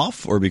Simon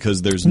off, or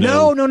because there's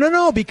no...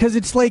 No. Because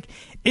it's like,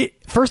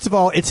 first of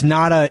all, it's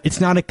not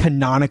a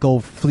canonical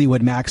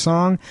Fleetwood Mac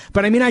song,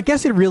 but I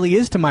guess it really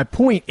is to my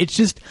point. It's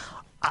just...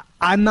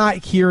 I'm not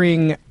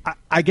hearing.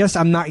 I guess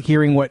I'm not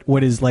hearing what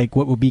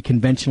would be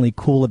conventionally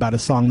cool about a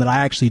song that I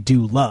actually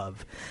do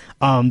love.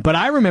 But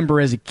I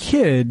remember as a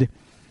kid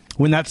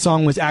when that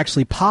song was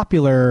actually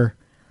popular.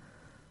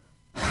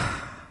 I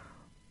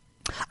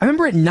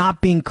remember it not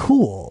being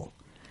cool.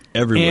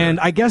 Everywhere. And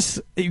I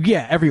guess,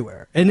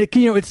 everywhere. And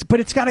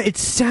it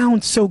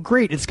sounds so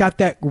great. It's got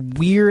that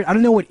weird, I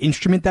don't know what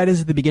instrument that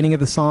is at the beginning of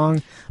the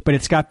song, but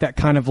it's got that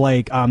kind of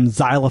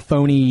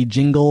xylophone-y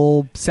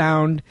jingle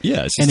sound.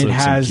 Yeah, it's just and it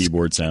has some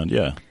keyboard sound,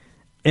 yeah.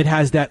 It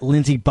has that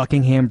Lindsey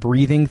Buckingham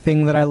breathing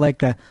thing that I like,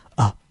 the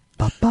ba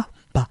ba ba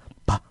ba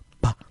ba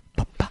ba ba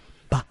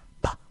ba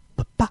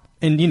ba ba,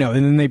 and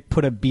then they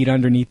put a beat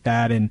underneath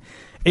that, and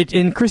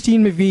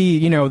Christine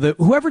McVie,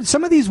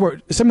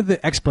 some of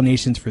the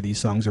explanations for these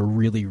songs are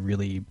really,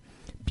 really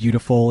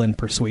beautiful and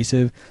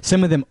persuasive.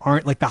 Some of them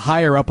aren't. Like, the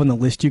higher up on the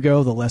list you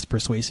go, the less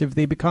persuasive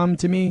they become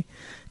to me.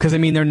 Because,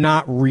 they're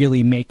not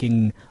really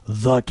making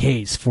the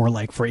case for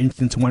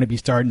instance, Want to Be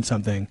Starting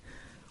Something,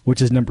 which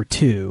is number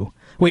 2.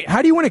 Wait,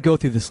 how do you want to go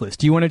through this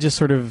list? Do you want to just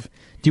do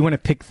you want to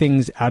pick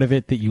things out of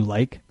it that you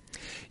like?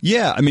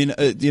 Yeah,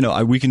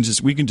 we can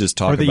just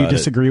talk about it. Or that you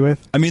disagree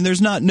with? There's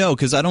not, no,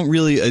 because I don't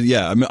really,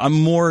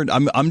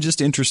 I'm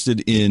just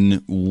interested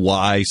in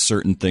why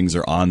certain things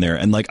are on there.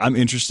 And, I'm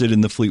interested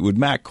in the Fleetwood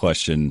Mac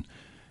question,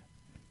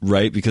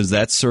 right? Because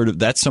that's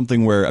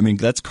something where,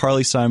 that's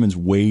Carly Simon's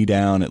way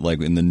down at,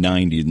 in the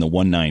 90s, in the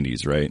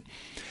 190s, right?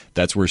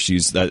 That's where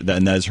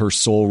and that's her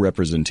sole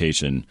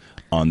representation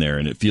on there,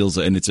 and it feels,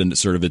 and it's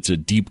a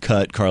deep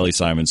cut Carly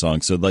Simon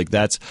song. So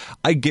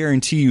I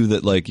guarantee you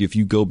that if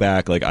you go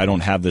back, I don't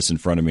have this in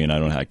front of me, and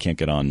I can't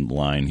get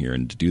online here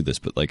and to do this,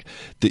 but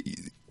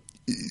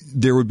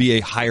there would be a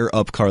higher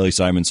up Carly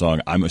Simon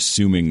song. I'm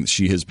assuming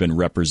she has been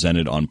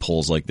represented on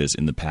polls like this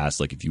in the past.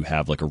 Like if you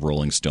have like a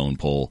Rolling Stone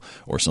poll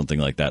or something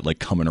like that, like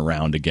Coming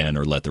Around Again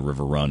or Let the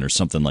River Run or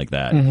something like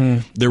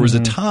that. There was a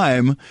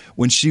time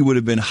when she would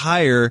have been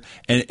higher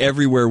and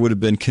Everywhere would have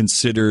been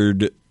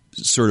considered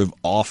sort of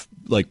off,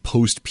 like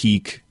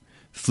post-peak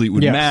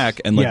Fleetwood Mac,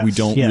 and like we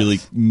don't really,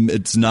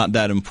 it's not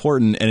that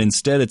important, and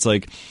instead it's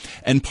like,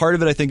 and part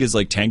of it I think is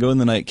like Tango in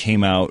the Night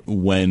came out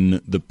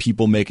when the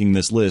people making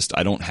this list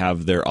don't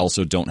have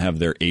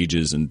their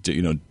ages and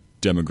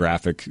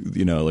demographic,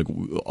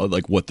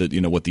 like what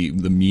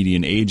the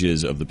median age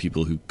is of the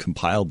people who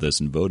compiled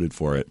this and voted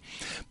for it.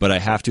 But I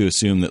have to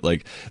assume that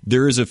like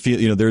there is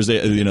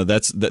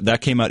that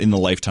came out in the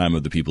lifetime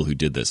of the people who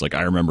did this. Like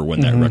I remember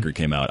when that record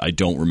came out. I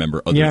don't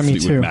remember other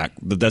Fleetwood Mac,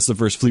 but that's the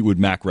first Fleetwood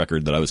Mac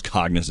record that I was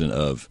cognizant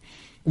of.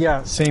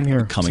 Yeah, same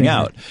here. Coming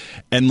out.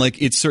 And like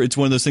it's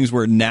one of those things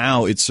where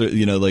now it's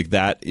like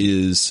that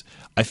is,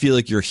 I feel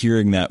like you're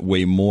hearing that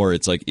way more.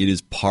 It's like it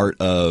is part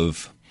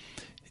of,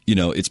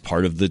 it's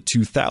part of the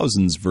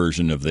 2000s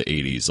version of the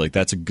 80s. Like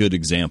that's a good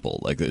example,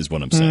 like is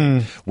what I'm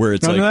saying. Where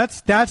it's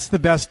that's the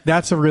best.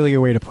 That's a really good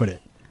way to put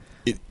it.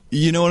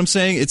 You know what I'm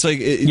saying? It's like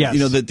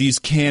that these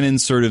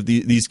canons sort of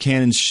these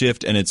canons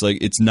shift, and it's like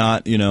it's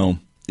not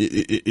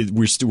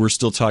we're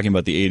still talking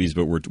about the 80s,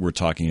 but we're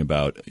talking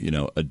about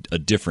a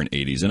different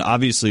 80s. And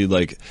obviously,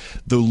 like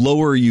the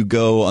lower you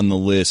go on the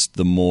list,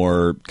 the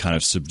more kind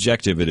of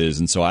subjective it is.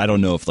 And so I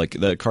don't know if like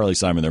that Carly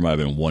Simon, there might have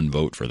been one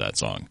vote for that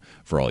song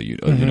for all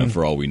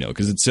for all we know,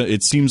 because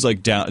it seems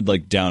like down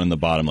in the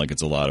bottom, like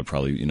it's a lot of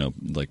probably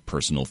like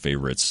personal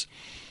favorites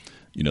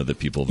that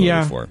people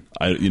voted for.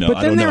 But I then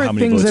don't know how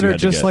many things votes that you are had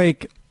to just get.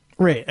 like.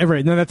 Right.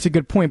 No, that's a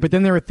good point. But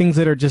then there are things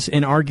that are just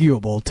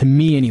inarguable to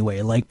me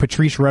anyway, like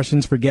Patrice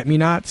Rushen's Forget Me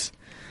Nots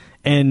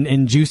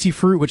and Juicy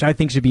Fruit, which I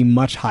think should be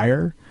much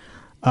higher.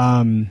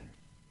 But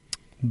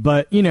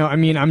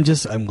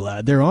I'm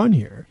glad they're on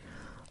here.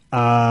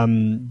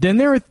 Then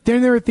there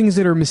are things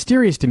that are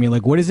mysterious to me.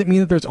 Like, what does it mean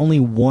that there's only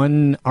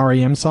one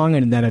REM song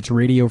and that it's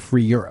Radio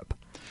Free Europe?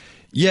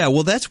 Yeah,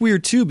 well, that's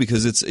weird too,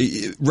 because it's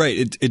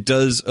right. It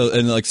does,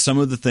 and like some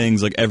of the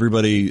things, like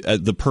everybody,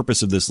 the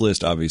purpose of this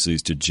list obviously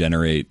is to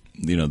generate,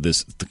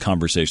 the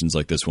conversations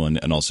like this one,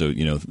 and also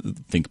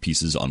think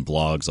pieces on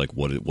blogs like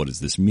what does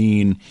this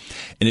mean,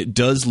 and it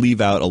does leave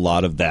out a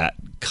lot of that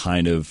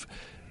kind of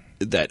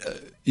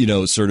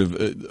sort of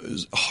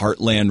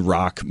heartland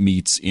rock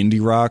meets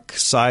indie rock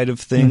side of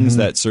things.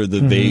 That sort of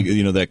the vague,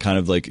 that kind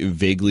of like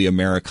vaguely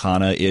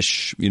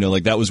Americana-ish,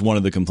 like that was one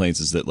of the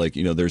complaints, is that like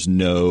there's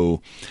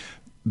no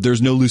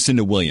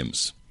Lucinda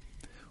Williams,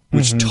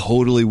 which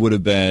totally would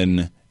have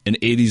been an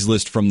 80s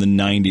list from the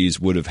 90s,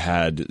 would have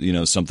had,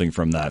 something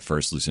from that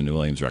first Lucinda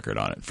Williams record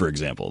on it, for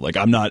example. Like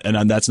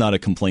that's not a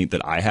complaint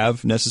that I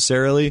have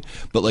necessarily,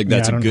 but like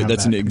that's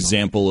an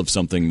example of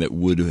something that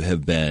would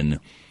have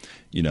been,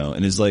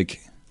 and is like,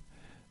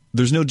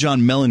 there's no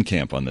John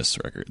Mellencamp on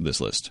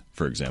this list,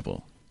 for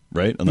example,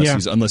 right?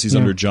 Unless he's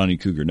under Johnny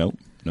Cougar. No,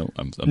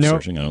 I'm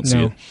searching. I don't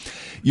see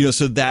it.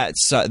 So that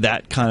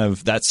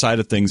side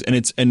of things,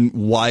 and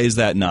why is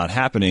that not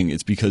happening?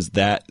 It's because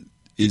that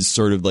is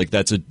sort of like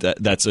that's a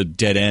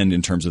dead end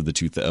in terms of the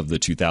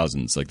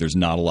 2000s. Like there's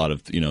not a lot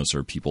of sort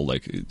of people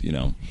like I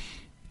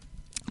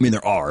mean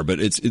there are,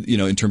 but it's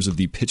in terms of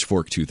the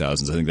Pitchfork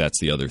 2000s, I think that's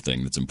the other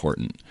thing that's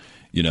important.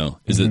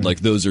 Is that like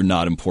those are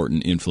not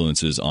important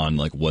influences on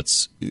like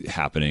what's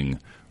happening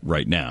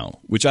right now,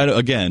 which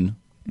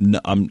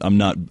I'm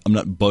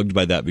not bugged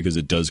by that, because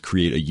it does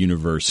create a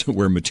universe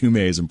where Matume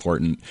is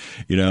important,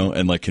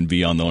 and like can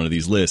be on one of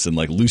these lists, and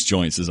like Loose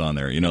Joints is on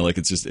there, like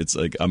it's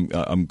like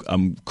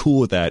I'm cool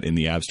with that in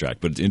the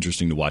abstract, but it's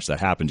interesting to watch that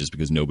happen just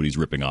because nobody's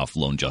ripping off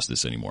Lone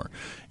Justice anymore,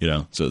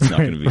 so it's not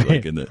going to be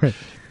like in the. Right.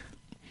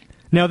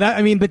 No,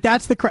 but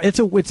that's it's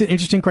an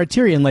interesting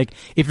criterion. Like,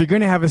 if you're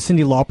going to have a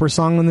Cyndi Lauper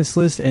song on this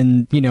list,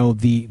 and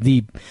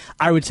the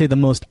I would say the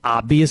most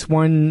obvious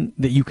one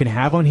that you can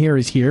have on here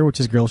is Here, which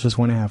is Girls Just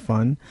Want to Have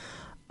Fun.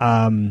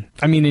 And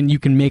you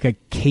can make a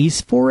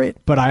case for it,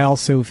 but I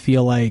also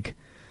feel like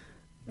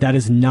that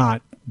is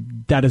not.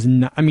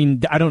 I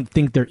mean, I don't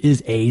think there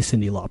is a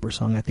Cyndi Lauper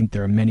song. I think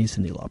there are many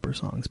Cyndi Lauper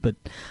songs, but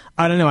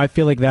I don't know. I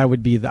feel like that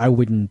would be. I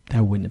wouldn't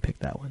have picked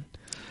that one.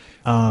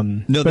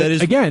 No, that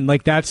is again,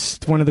 like that's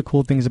one of the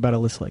cool things about a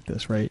list like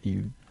this, right?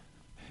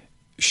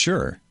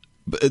 Sure,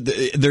 but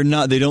they're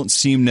not. They don't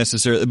seem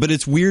necessarily. But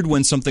it's weird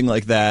when something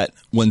like that,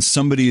 when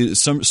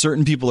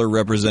certain people are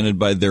represented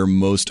by their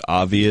most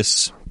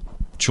obvious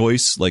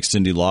choice, like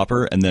Cyndi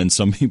Lauper, and then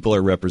some people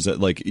are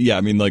represented like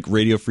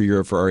Radio Free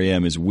Europe for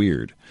REM is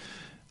weird.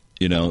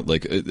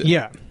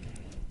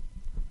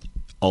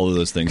 All of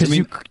those things.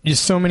 Because there's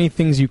so many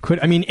things you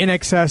could. I mean, In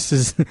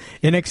Excess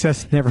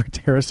Never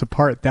Tear Us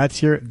Apart.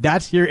 That's your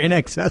In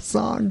Excess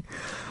song.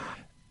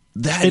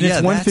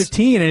 It's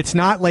 115, and it's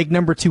not like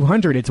number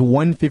 200. It's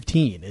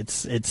 115.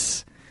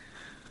 It's.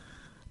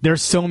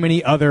 There's so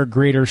many other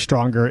greater,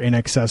 stronger In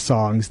Excess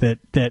songs that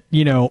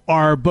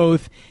are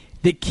both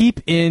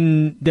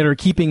that are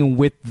keeping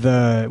with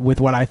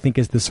what I think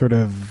is the sort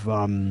of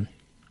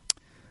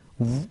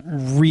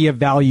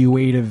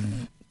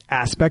reevaluative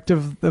aspect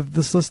of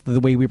this list, the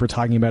way we were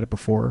talking about it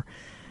before.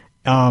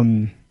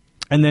 And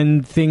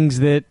then things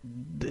that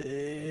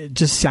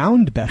just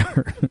sound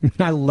better.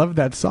 I love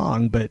that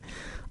song, but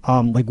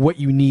like What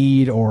You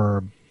Need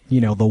or,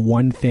 The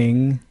One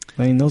Thing.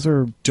 I mean, those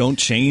are... Don't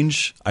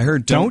Change. I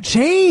heard Don't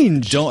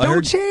Change.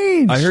 Don't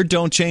Change. I heard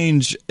Don't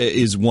Change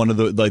is one of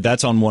the, like,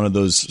 that's on one of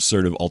those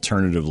sort of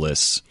alternative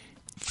lists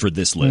for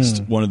this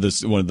list. One of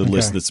the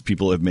lists that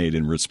people have made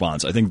in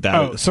response. I think that...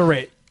 Oh, so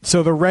right.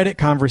 So the Reddit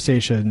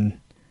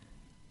conversation,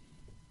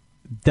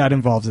 that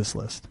involves this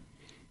list.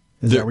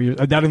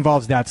 That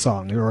involves that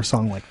song or a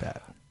song like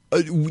that.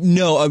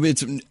 No, I mean,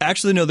 it's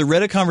actually no. The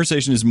Reddit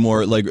conversation is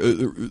more like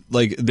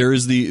there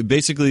is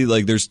basically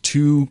there's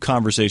two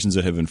conversations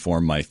that have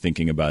informed my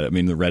thinking about it. I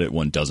mean, the Reddit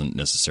one doesn't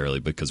necessarily,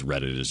 because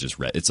Reddit is just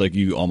Reddit. It's like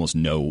you almost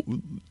know,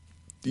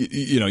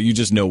 you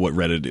just know what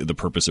Reddit, the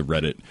purpose of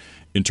Reddit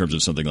in terms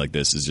of something like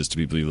this is just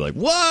to be like,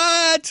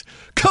 what?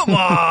 Come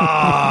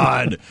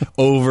on,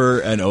 over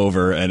and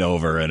over and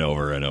over and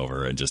over and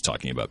over, and just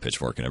talking about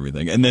Pitchfork and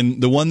everything. And then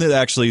the one that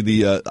actually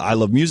the I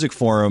Love Music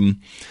forum,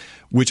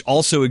 which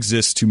also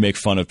exists to make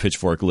fun of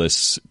Pitchfork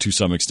lists to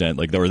some extent,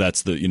 or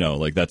that's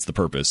the that's the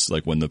purpose.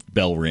 Like when the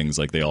bell rings,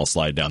 they all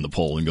slide down the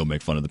pole and go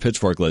make fun of the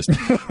Pitchfork list.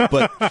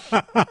 But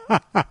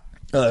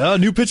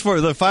new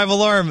Pitchfork, the 5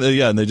 alarm,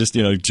 and they just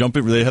jump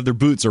it. They have their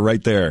boots are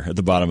right there at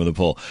the bottom of the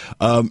pole.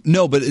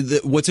 No, but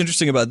what's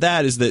interesting about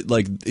that is that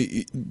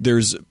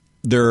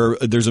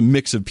there's a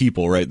mix of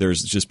people, right?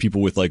 There's just people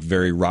with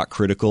very rock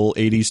critical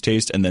 80s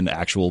taste, and then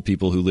actual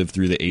people who lived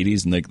through the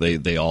 80s, and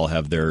they all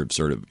have their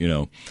sort of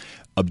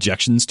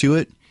objections to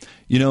it,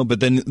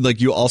 but then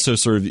you also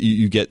sort of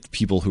you get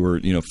people who are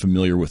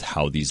familiar with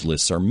how these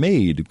lists are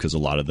made, because a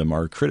lot of them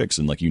are critics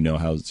and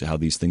how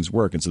these things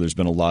work, and so there's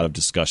been a lot of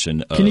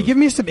discussion. Can you give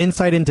me some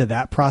insight into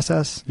that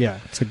process? Yeah,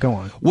 so go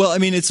on. Well, I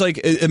mean, it's I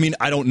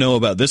don't know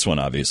about this one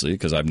obviously,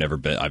 because I've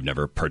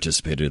never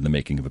participated in the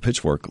making of a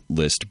Pitchfork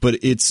list, but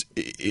it's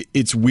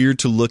weird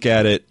to look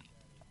at it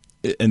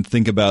and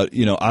think about,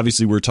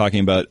 obviously we're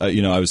talking about,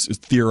 I was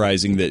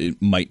theorizing that it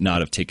might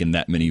not have taken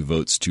that many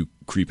votes to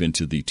creep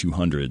into the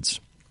 200s.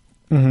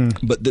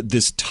 Mm-hmm. But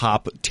this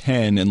top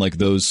 10 and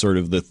those sort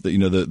of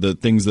the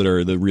things that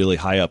are the really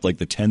high up,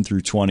 the 10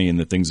 through 20, and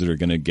the things that are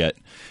going to get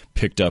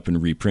picked up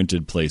and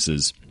reprinted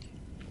places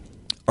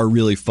are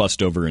really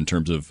fussed over in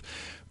terms of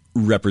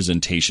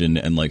representation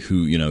and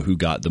who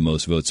got the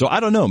most votes. So I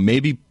don't know,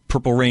 maybe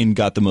Purple Rain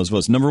got the most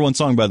votes. Number one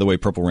song, by the way,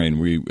 Purple Rain.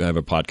 We have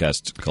a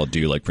podcast called Do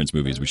You Like Prince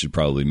Movies? We should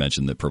probably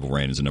mention that Purple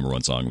Rain is the number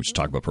one song. We should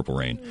talk about Purple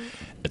Rain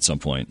at some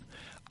point.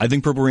 I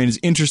think Purple Rain is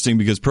interesting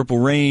because Purple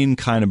Rain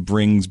kind of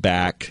brings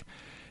back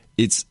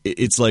it's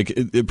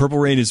Purple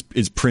Rain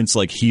is Prince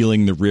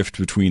healing the rift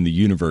between the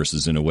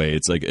universes in a way.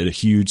 It's a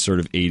huge sort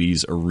of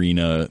 80s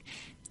arena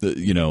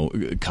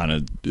kind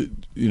of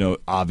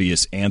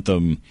obvious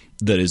anthem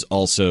that is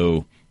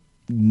also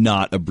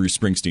not a Bruce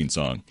Springsteen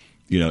song.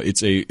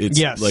 It's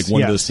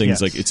one of those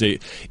things. Yes.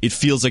 It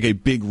feels like a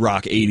big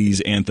rock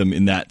 80s anthem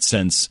in that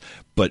sense,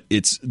 but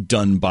it's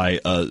done by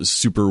a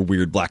super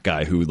weird black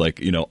guy who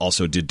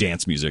also did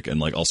dance music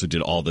and also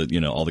did all the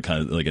all the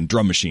kind of and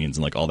drum machines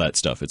and all that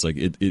stuff. It's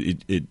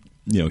it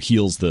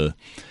heals the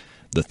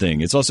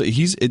thing. It's also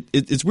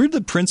it's weird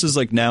that Prince is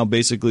now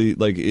basically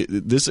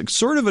this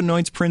sort of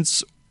anoints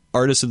Prince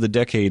artist of the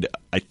decade,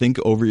 I think,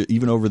 over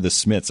the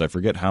Smiths. I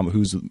forget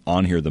who's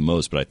on here the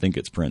most, but I think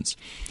it's Prince.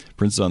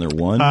 Prince is on there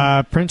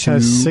 1. Prince 2,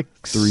 has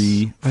 6,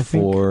 3,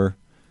 4,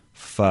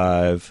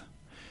 5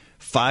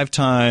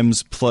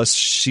 times, plus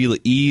Sheila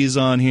E. is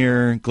on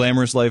here.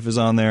 Glamorous Life is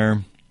on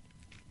there.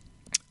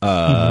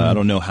 I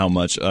don't know how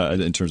much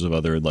in terms of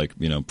other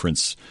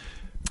Prince.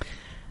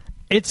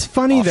 It's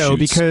funny offshoots. Though,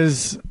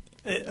 because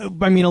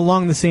I mean,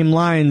 along the same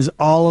lines,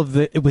 all of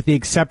with the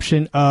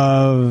exception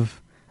of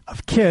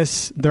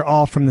Kiss, they're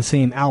all from the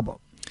same album.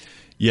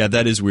 Yeah,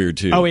 that is weird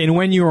too. Oh, and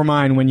When You Were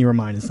Mine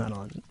is not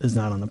on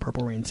the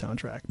Purple Rain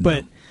soundtrack. No.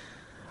 But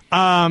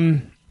I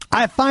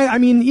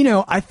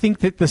think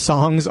that the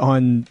songs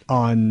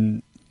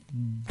on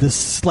this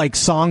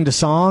song to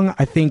song,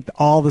 I think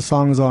all the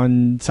songs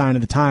on Sign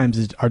of the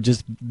Times are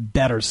just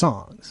better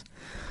songs.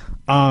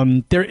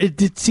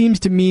 It seems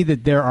to me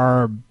that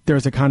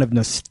there's a kind of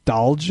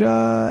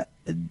nostalgia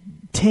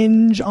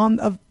tinge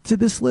to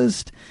this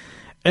list.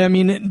 I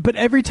mean, but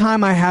every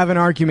time I have an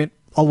argument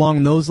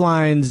along those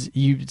lines,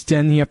 you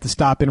have to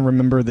stop and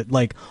remember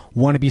that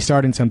 "Wanna Be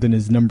Starting Something"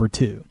 is number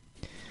 2,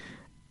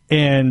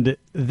 and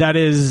that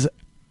is,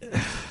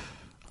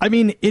 I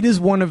mean, it is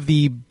one of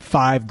the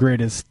 5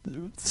 greatest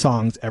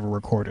songs ever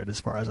recorded,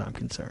 as far as I'm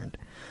concerned.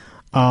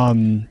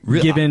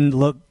 Really?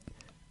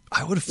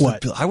 I would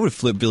have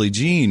flipped Billie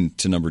Jean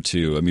to number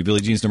 2. I mean, Billie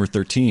Jean's number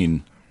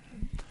 13.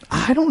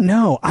 I don't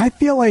know. I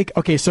feel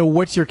okay. So,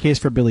 what's your case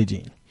for Billie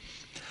Jean?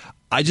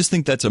 I just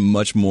think that's a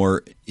much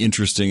more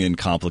interesting and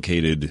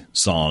complicated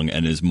song,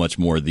 and is much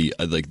more the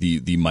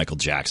Michael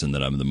Jackson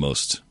that I'm the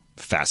most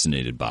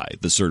fascinated by.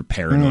 The sort of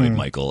paranoid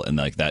Michael, and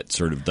that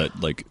sort of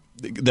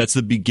that's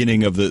the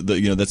beginning of the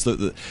that's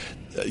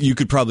you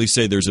could probably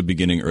say there's a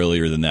beginning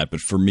earlier than that, but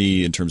for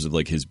me, in terms of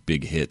like his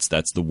big hits,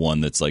 that's the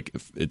one that's like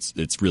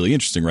it's really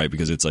interesting, right?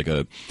 Because it's like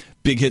a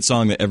big hit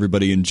song that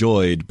everybody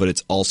enjoyed, but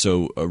it's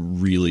also a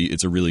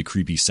really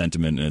creepy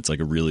sentiment, and it's like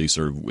a really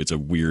sort of it's a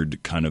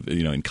weird kind of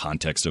in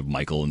context of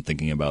Michael and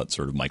thinking about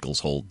sort of Michael's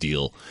whole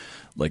deal.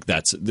 Like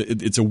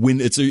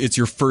it's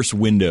your first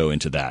window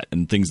into that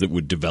and things that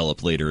would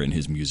develop later in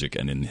his music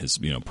and in his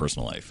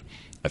personal life.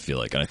 I feel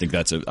like, and I think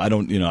that's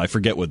I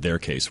forget what their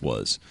case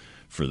was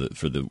for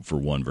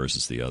one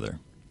versus the other.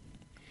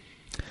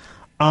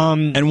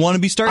 And Want to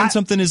Be Starting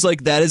Something is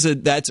like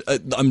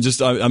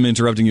I'm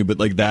interrupting you, but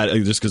like that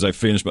just because I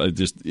finished, but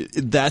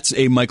that's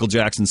a Michael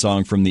Jackson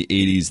song from the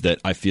 80s that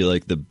I feel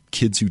like the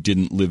kids who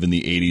didn't live in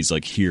the 80s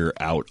like hear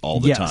out all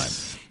the time.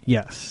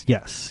 Yes.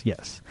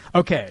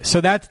 Okay,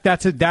 so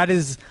that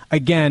is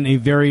again a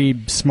very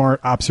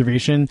smart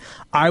observation.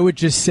 I would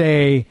just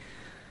say,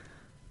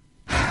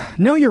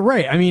 no, you're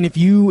right. I mean, if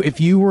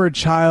you were a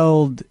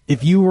child,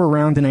 if you were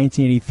around in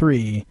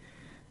 1983,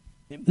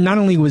 not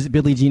only was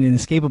Billie Jean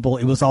inescapable,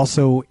 it was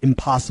also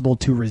impossible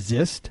to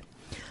resist.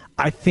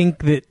 I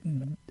think that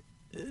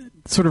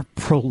sort of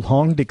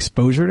prolonged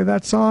exposure to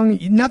that song,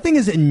 nothing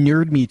has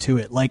inured me to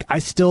it. Like, I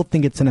still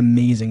think it's an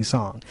amazing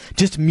song.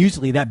 Just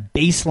musically, that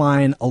bass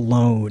line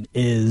alone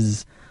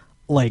is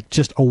like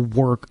just a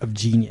work of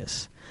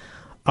genius.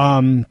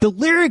 The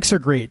lyrics are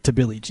great to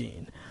Billie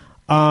Jean.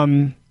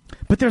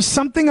 But there's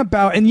something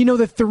about, and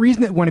that the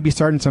reason that Want to Be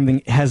Starting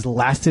Something has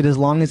lasted as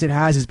long as it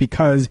has is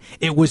because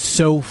it was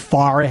so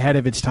far ahead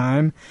of its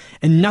time.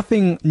 And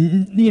nothing,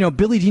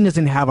 Billie Jean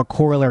doesn't have a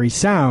corollary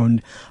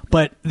sound,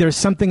 but there's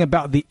something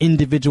about the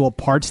individual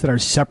parts that are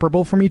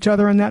separable from each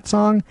other in that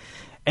song.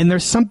 And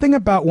there's something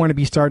about Want to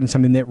Be Starting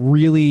Something that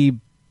really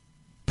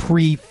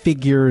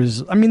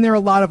prefigures, I mean, there are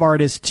a lot of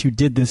artists who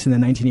did this in the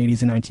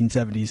 1980s and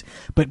 1970s,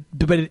 but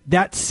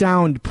that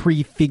sound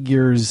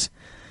prefigures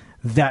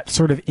that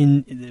sort of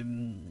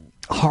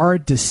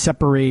hard to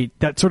separate,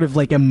 that sort of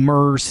like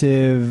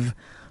immersive,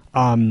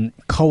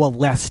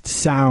 coalesced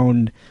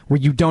sound where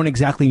you don't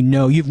exactly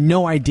know. You have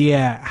no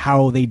idea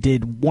how they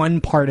did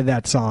one part of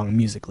that song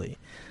musically.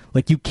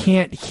 Like you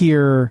can't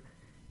hear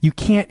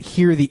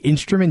the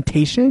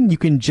instrumentation. You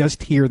can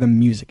just hear the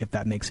music, if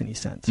that makes any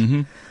sense.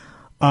 Mm-hmm.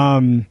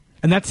 And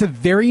that's a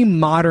very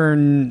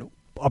modern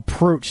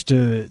approach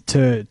to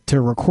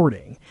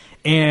recording.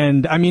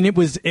 And I mean, it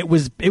was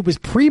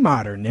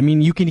pre-modern. I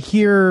mean, you can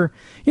hear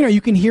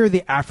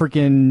the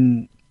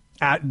African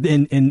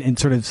and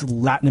sort of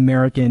Latin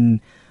American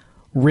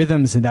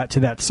rhythms to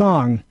that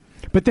song,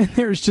 but then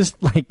there's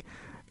just like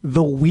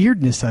the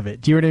weirdness of it.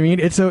 Do you know what I mean?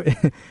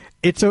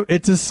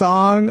 It's a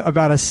song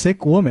about a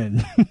sick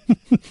woman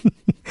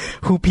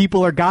who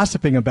people are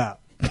gossiping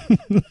about,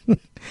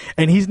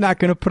 and he's not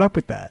going to put up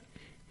with that.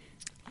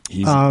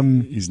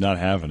 He's not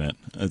having it.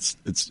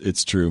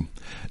 It's true.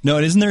 No,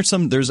 and isn't there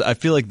I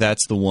feel like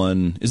that's the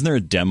one. Isn't there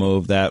a demo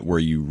of that where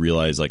you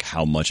realize like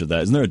how much of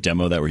that? Isn't there a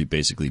demo of that where he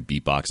basically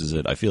beatboxes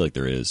it? I feel like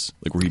there is.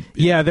 Like where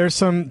yeah, there's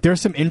some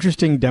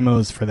interesting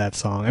demos for that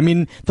song. I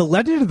mean, the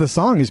legend of the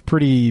song is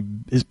pretty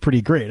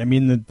great. I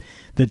mean,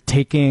 the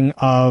taking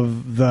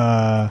of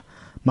the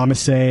Mama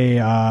Say,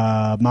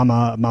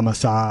 Mama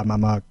Sa,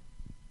 Mama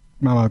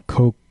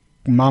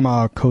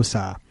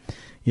Kosa.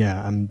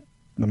 Yeah, I'm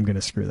going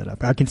to screw that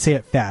up. I can say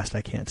it fast.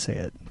 I can't say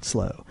it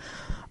slow.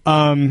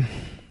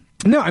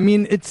 No, I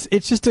mean, it's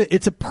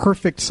a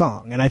perfect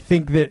song. And I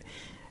think that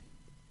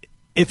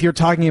if you're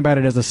talking about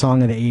it as a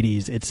song of the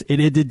 80s,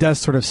 it does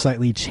sort of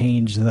slightly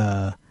change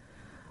the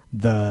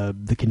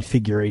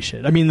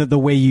configuration. I mean, the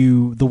way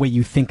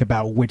you think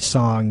about which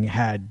song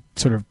had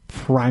sort of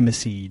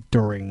primacy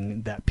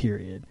during that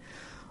period.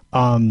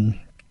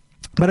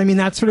 But I mean,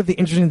 that's sort of the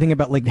interesting thing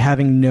about like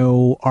having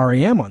no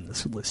REM on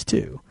this list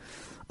too.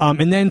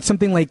 And then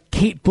something like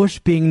Kate Bush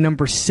being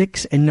number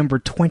 6 and number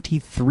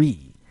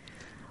 23,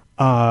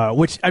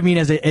 which I mean,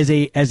 as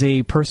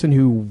a person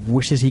who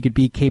wishes he could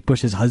be Kate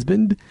Bush's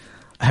husband,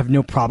 I have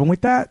no problem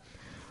with that.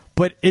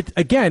 But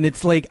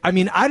it's like, I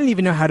mean, I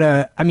don't know how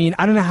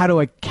to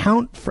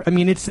account for. I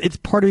mean, it's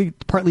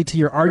partly to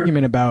your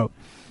argument about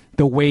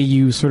the way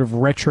you sort of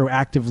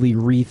retroactively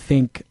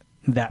rethink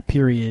that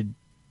period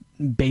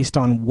based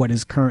on what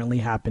is currently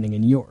happening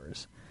in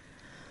yours.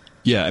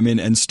 Yeah, I mean,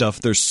 and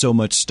there's so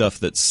much stuff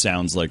that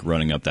sounds like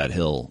Running Up That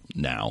Hill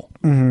now.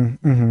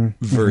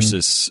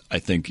 Versus, I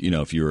think,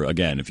 if you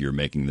were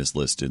making this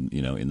list in the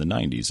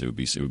 90s, it would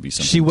be something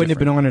she wouldn't have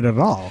been on it at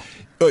all.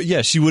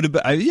 Yeah, she would have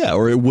been,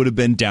 or it would have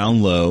been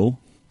down low,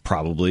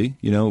 probably,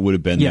 it would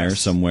have been there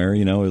somewhere,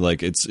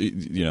 like it's, or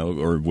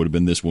it would have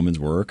been This Woman's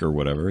Work or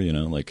whatever,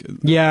 like.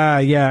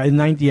 Yeah,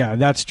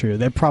 that's true.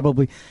 That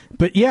probably,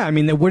 but yeah, I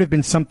mean, there would have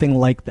been something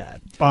like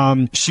that.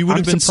 She would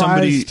have been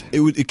somebody.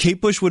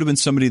 Kate Bush would have been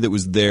somebody that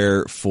was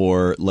there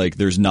for like.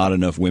 There's not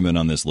enough women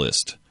on this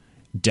list,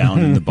 down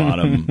in the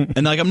bottom.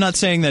 And like, I'm not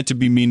saying that to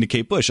be mean to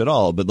Kate Bush at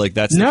all, but like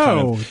that's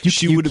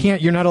you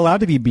can't. You're not allowed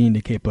to be mean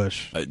to Kate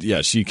Bush.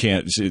 Yeah, she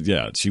can't.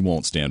 She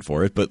won't stand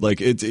for it. But like,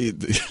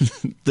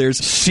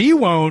 she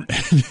won't.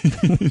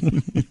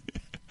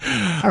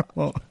 I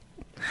won't.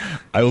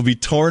 I will be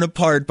torn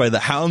apart by the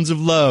hounds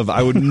of love.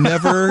 I would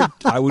never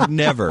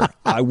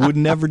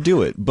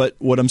do it. But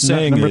what I'm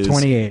saying number is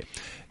 28.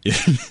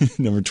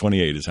 Number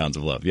 28 is Hounds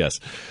of Love. Yes.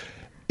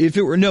 If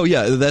it were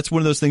that's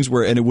one of those things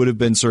where, and it would have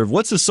been sort of,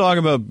 what's the song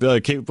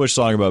about, Kate Bush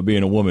song about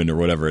being a woman or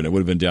whatever, and it would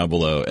have been down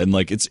below. And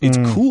like it's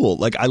cool.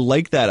 Like I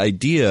like that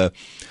idea.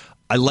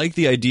 I like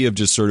the idea of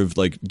just sort of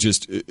like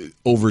just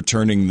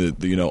overturning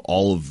the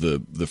all of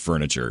the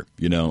furniture,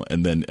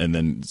 and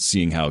then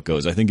seeing how it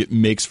goes. I think it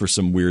makes for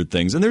some weird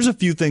things. And there's a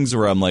few things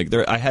where I'm like,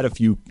 I had a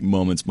few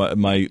moments,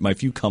 my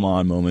few come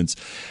on moments,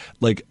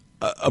 like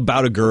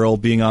About a Girl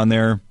being on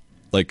there,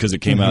 like because it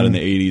came out in the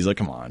 80s. Like,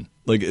 come on.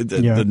 Like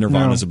the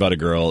Nirvana's about a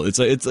girl. It's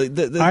like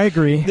I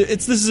agree.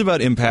 This is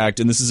about impact,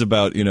 and this is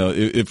about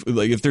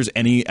if there's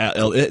any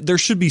there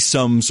should be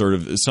some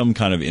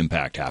kind of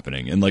impact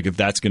happening, and like if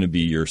that's going to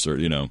be your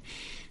sort of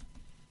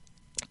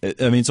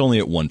I mean it's only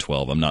at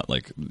 112. I'm not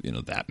like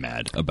that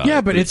mad about it. Yeah,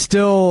 but it's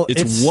still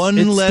it's one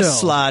less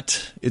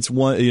slot. It's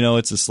one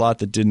it's a slot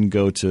that didn't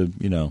go to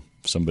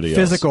somebody else.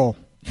 Physical.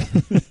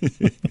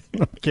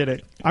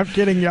 I'm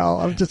kidding,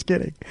 y'all. I'm just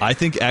kidding. I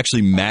think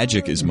actually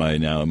Magic is my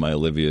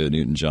Olivia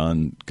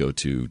Newton-John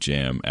go-to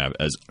jam,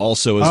 as a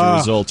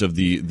result of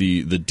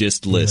the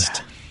dist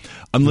list.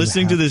 I'm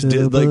listening to this.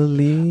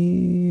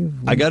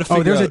 I got to figure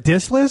out. There's a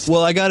dist list?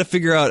 Well, I got to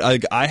figure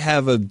out. I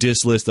have a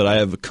dist list that I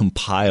have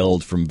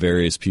compiled from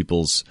various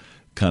people's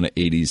kind of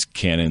 80s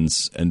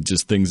canons and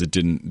just things that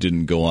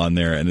didn't go on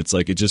there. And it's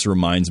like, it just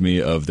reminds me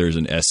of, there's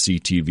an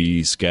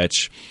SCTV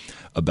sketch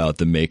about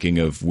the making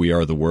of We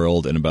Are the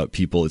World, and about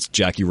people. It's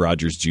Jackie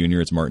Rogers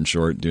Jr. It's Martin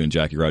Short doing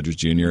Jackie Rogers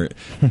Jr.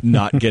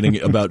 not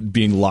getting about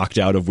being locked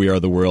out of We Are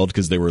the World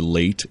because they were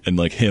late, and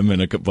like him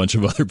and a bunch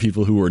of other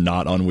people who were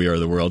not on We Are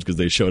the World because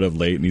they showed up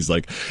late. And he's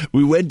like,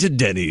 we went to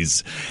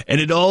Denny's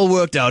and it all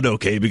worked out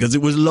okay because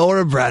it was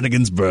Laura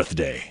Branigan's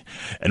birthday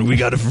and we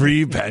got a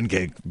free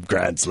pancake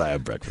grand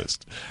slam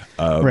breakfast.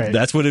 Right.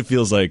 That's what it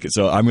feels like.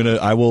 So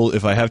I will,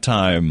 if I have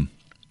time,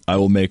 I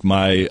will make a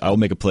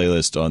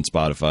playlist on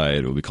Spotify.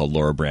 It will be called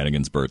Laura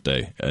Branigan's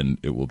Birthday, and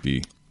it will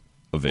be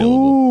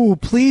available. Ooh,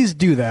 please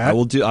do that. I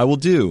will do,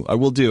 and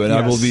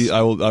yes.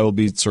 I will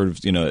be sort of,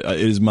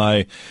 it is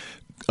my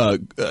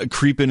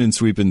creeping and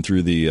sweeping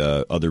through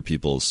the other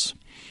people's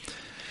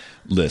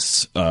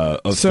lists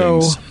of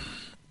things.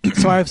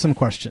 So I have some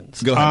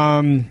questions. Go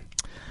ahead.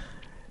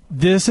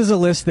 This is a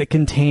list that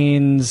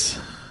contains,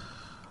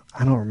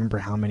 I don't remember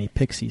how many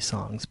Pixie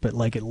songs, but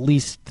like at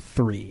least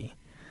 3.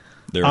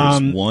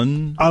 There's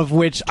one of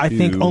which two. I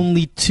think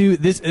only 2.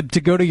 This to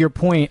go to your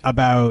point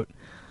about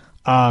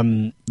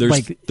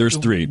there's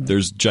 3.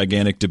 There's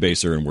Gigantic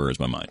Debaser and Where Is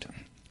My Mind.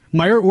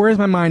 Where Is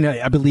My Mind?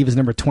 I believe is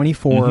number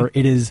 24.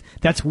 Mm-hmm.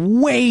 That's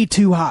way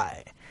too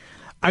high.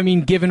 I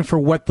mean, given for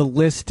what the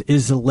list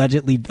is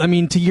allegedly. I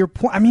mean, to your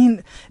point. I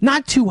mean,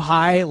 not too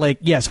high. Like,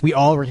 yes, we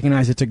all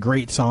recognize it's a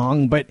great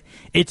song, but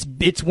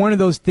it's one of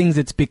those things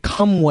that's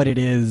become what it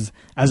is,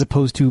 as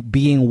opposed to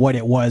being what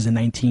it was in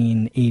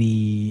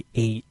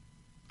 1988.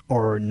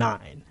 Or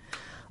 9.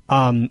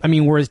 I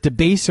mean, whereas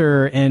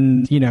Debaser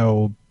and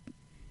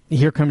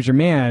Here Comes Your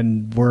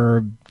Man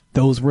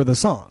those were the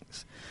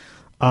songs,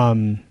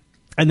 and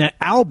that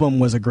album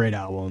was a great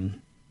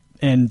album,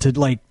 and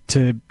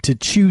to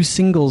choose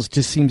singles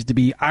just seems to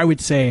be, I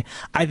would say,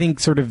 I think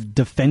sort of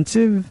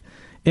defensive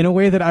in a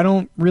way that I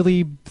don't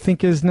really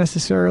think is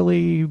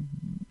necessarily.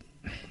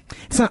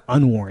 It's not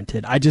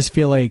unwarranted. I just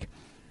feel like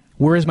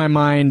Where Is My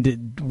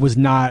Mind was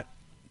not.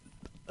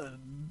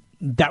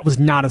 That was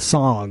not a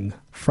song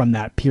from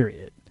that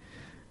period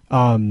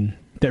that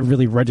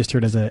really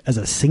registered as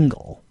a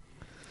single.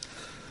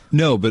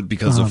 No, but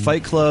because of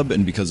Fight Club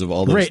and because of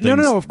all those things.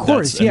 No, of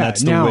course,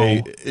 that's the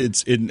way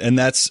and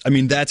that's, I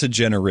mean, that's a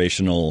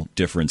generational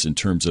difference in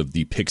terms of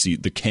the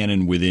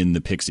canon within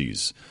the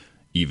Pixies,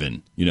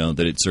 even,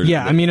 that it's sort of.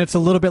 Yeah, I mean, it's a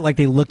little bit like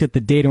they looked at the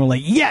data and were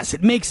like, yes,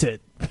 it makes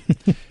it.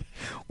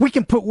 We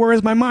can put Where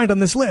Is My Mind on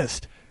this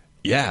list.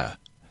 Yeah.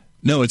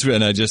 No, it's,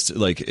 and I just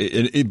like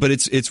but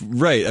it's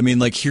right. I mean,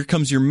 like, Here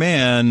Comes Your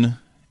Man.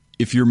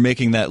 If you're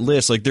making that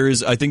list, like there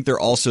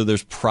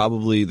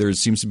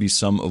seems to be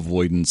some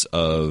avoidance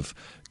of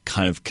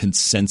kind of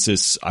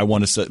consensus. I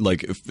want to say,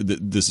 like, if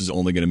this is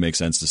only going to make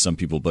sense to some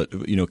people, but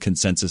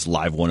consensus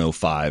Live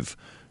 105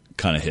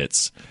 kind of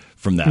hits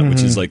from that,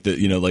 which is like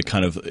like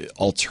kind of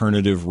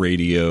alternative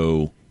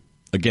radio.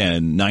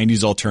 Again,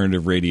 90s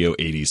alternative radio,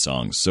 80s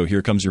songs. So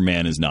Here Comes Your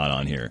Man is not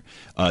on here.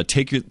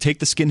 Take the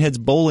Skinheads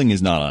Bowling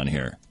is not on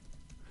here.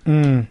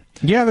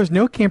 Yeah, there's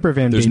no camper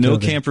van. There's no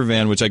camper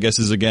van, which I guess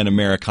is, again,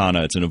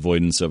 Americana. It's an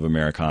avoidance of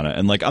Americana.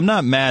 And like, I'm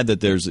not mad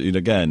that there's,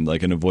 again,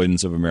 like an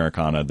avoidance of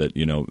Americana that,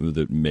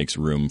 that makes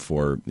room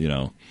for,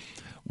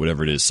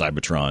 whatever it is,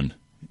 Cybertron,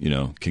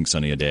 King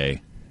Sunny a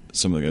Day.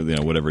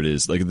 Something, whatever it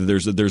is, like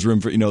there's room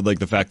for, like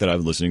the fact that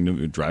I'm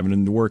driving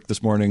into work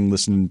this morning,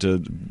 listening to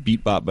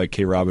Beat Bop by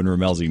K. Robin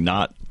Ramelzi.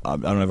 I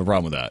don't have a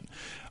problem with that.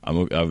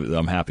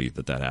 I'm happy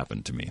that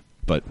happened to me.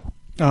 But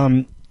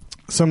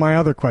so my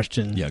other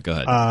question, yeah, go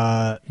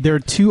ahead. There are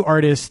 2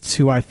 artists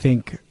who I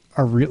think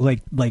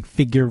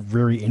figure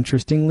very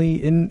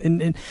interestingly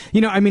in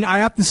I mean, I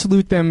have to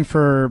salute them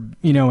for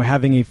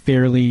having a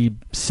fairly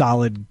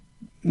solid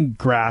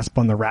grasp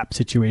on the rap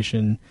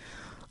situation.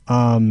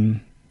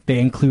 They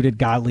included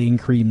Godly and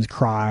Cream's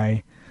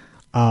Cry,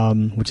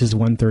 which is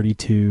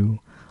 132.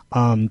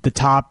 The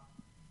top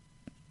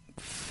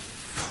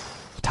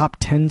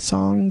 10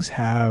 songs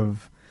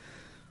have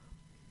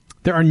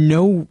there are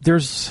no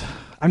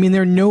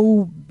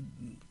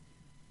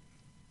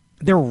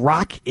they're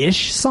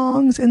rock-ish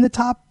songs in the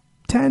top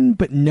 10,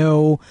 but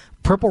no.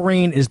 Purple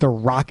Rain is the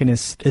rock and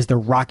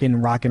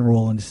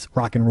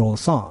roll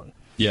song.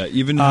 Yeah,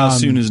 even How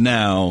Soon Is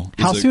Now.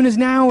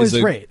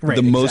 Is right.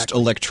 The most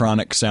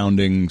electronic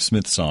sounding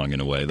Smith song in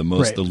a way. The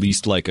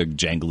least like a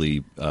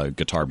jangly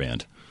guitar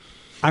band.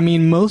 I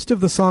mean, most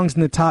of the songs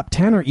in the top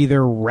 10 are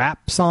either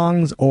rap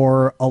songs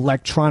or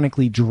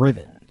electronically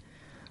driven,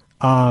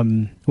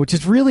 which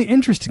is really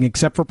interesting,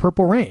 except for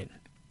Purple Rain.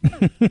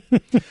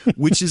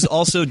 Which is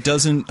also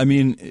doesn't. I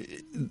mean,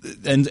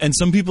 and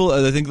some people,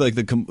 I think,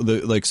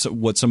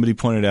 what somebody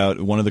pointed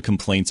out. One of the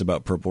complaints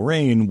about Purple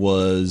Rain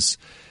was,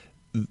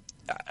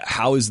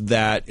 how is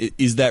that?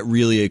 Is that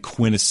really a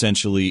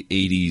quintessentially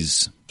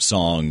 80s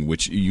song?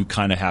 Which you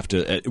kind of have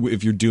to,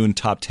 if you're doing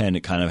top 10,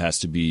 it kind of has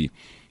to be.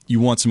 You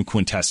want some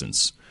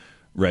quintessence,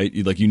 right?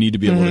 You need to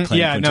be able to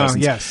claim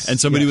quintessence. Yes. And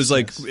somebody was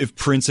like, if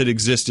Prince had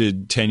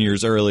existed 10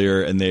 years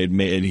earlier and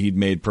he'd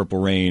made Purple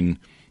Rain,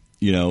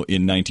 in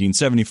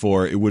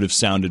 1974, it would have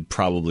sounded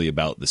probably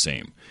about the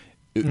same,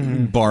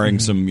 barring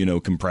some,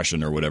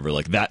 compression or whatever.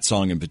 Like that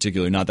song in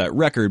particular, not that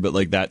record, but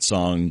like that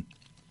song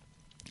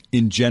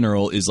in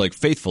general is like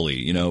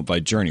Faithfully, by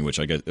Journey, which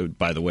I guess,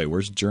 by the way,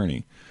 where's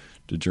Journey?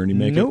 Did Journey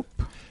make it?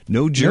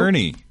 No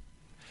Journey.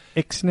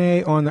 Nope.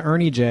 Ixnay on the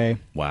Ernie J.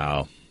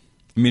 Wow.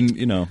 I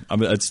mean,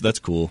 that's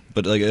cool,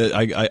 but like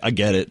I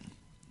get it.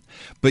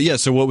 But yeah,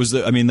 so what was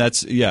so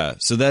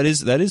that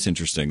is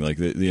interesting. Like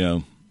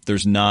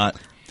there's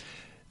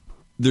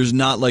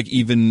not like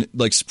even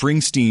like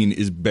Springsteen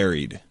is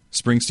buried.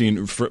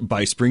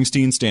 By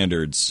Springsteen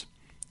standards,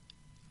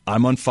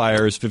 I'm on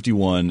Fire is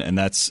 51, and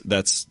that's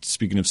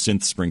speaking of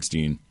synth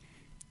Springsteen.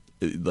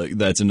 Like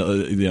that's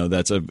another,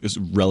 that's a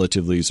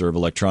relatively sort of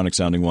electronic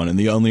sounding one, and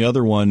the only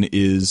other one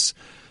is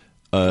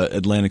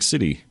Atlantic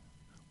City,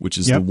 which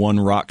is the one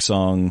rock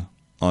song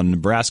on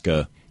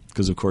Nebraska,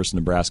 because of course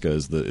Nebraska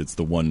is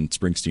the one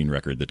Springsteen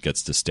record that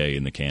gets to stay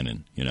in the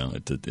canon,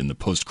 in the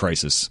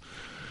post-crisis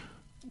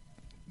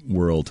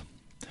world.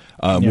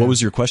 What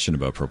was your question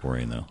about Purple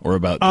Rain, though, or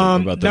about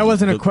that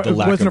wasn't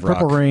a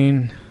Purple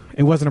Rain?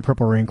 It wasn't a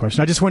Purple Rain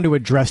question. I just wanted to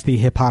address the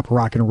hip hop,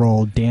 rock and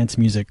roll, dance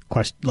music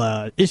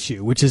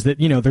issue, which is that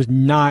there's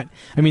not.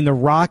 I mean,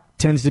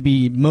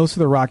 most of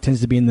the rock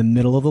tends to be in the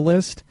middle of the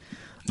list.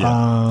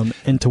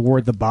 And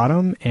toward the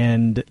bottom,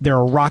 and there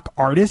are rock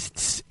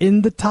artists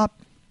in the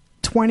top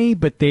 20,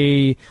 but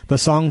the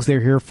songs they're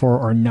here for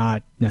are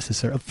not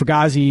necessarily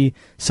Fugazi,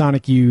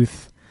 Sonic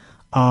Youth,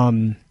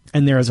 and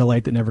There Is a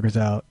Light That Never Goes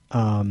Out,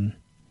 and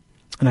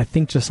I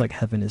think Just Like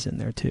Heaven is in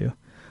there too.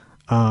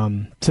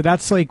 So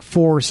that's like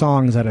 4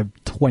 songs out of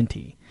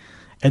 20,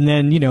 and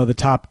then the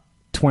top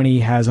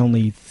 20 has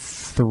only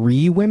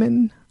 3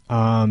 women,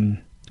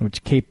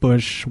 which Kate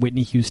Bush,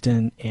 Whitney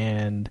Houston,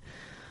 and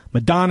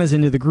Madonna's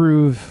Into the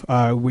Groove.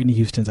 Whitney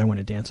Houston's I Want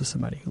to Dance with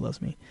Somebody Who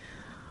Loves Me.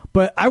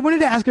 But I wanted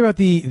to ask about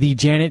the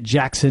Janet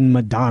Jackson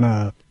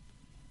Madonna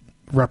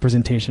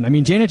representation. I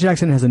mean, Janet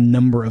Jackson has a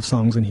number of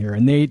songs in here,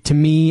 and they, to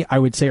me, I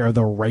would say are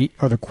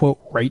the quote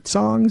right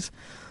songs.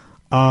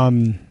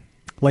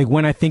 Like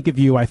When I Think of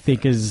You, I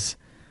think is,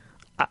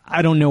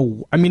 I don't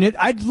know. I mean,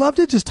 I'd love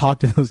to just talk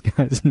to those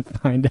guys and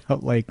find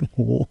out like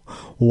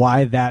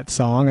why that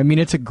song. I mean,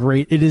 it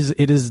is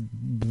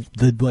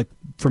the, like,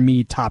 for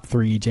me, top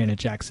 3 Janet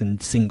Jackson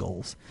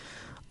singles.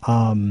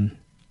 And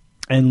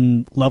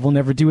Love Will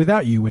Never Do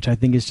Without You, which I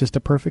think is just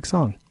a perfect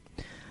song.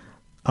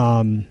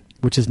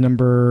 Which is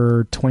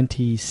number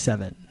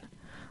 27.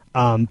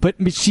 But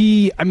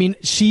she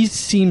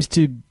seems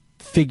to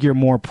figure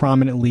more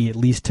prominently, at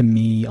least to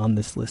me, on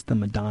this list than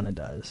Madonna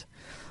does.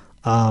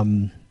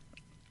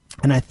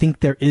 And I think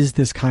there is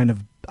this kind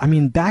of,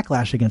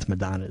 backlash against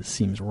Madonna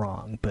seems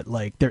wrong, but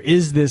like there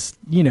is this,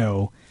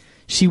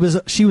 she was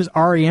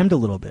REM'd a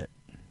little bit.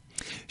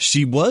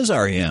 She was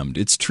REM'd.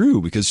 It's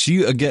true, because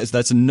she, again,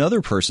 that's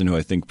another person who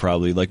I think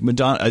probably like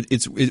Madonna.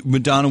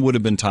 Madonna would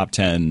have been top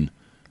 10.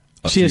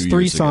 She has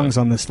 3 songs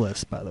on this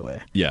list, by the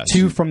way. Yeah,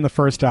 2 from the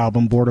first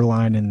album,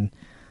 Borderline, and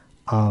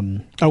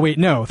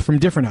from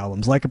different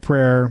albums, Like a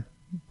Prayer,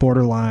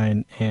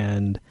 Borderline,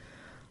 and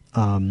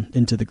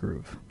Into the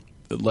Groove.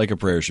 Like a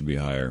Prayer should be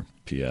higher,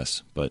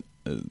 P.S., but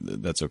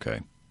that's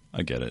okay.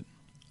 I get it.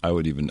 I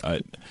would even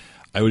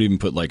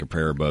put Like a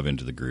Prayer above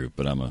Into the Groove,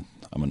 but I'm an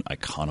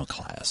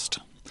iconoclast.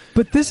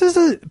 But this is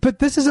a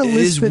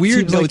list that weird.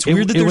 Seems no, like it's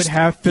weird that it would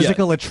have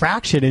physical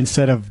attraction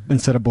instead of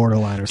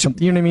Borderline or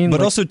something. You know what I mean? But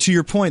like, also to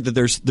your point that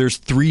there's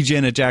 3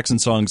 Janet Jackson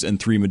songs and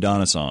 3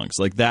 Madonna songs.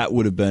 Like that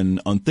would have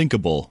been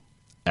unthinkable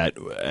at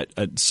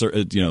a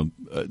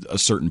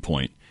certain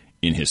point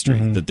in history,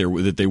 that they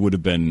would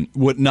have been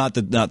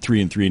not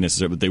 3 and 3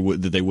 necessarily,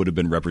 but they would have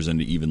been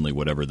represented evenly,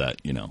 whatever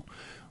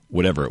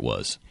whatever it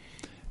was.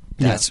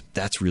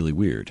 That's really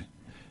weird.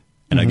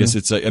 And I guess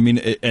it's,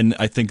 and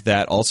I think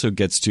that also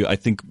gets to, I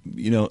think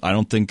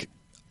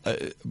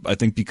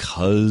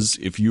because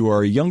if you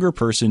are a younger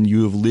person,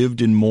 you have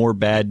lived in more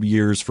bad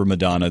years for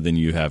Madonna than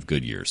you have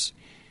good years.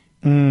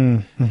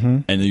 And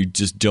you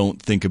just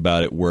don't think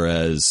about it.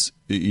 Whereas,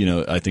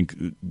 I think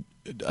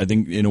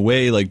in a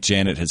way, like,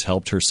 Janet has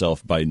helped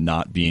herself by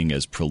not being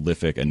as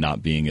prolific and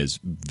not being as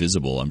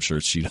visible. I'm sure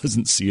she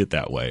doesn't see it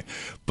that way,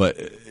 but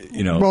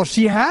well,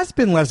 she has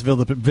been less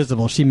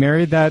visible. She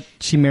married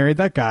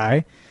that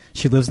guy.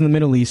 She lives in the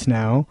Middle East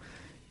now.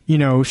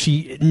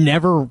 She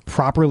never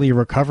properly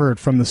recovered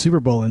from the Super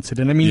Bowl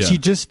incident.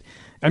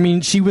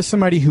 She was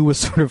somebody who was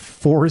sort of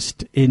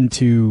forced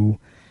into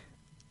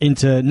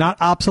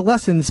not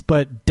obsolescence,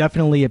 but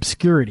definitely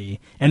obscurity,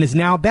 and is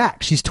now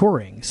back. She's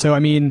touring. So,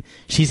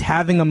 she's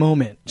having a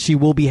moment. She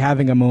will be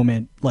having a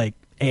moment, like,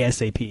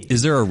 ASAP.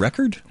 Is there a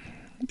record?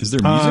 Is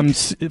there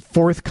music?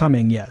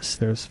 Forthcoming, yes.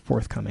 There's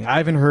forthcoming. I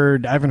haven't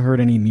heard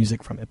any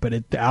music from it,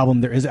 but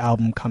there is an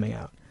album coming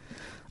out.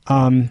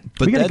 But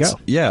we gotta go.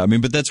 Yeah,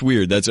 but that's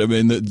weird.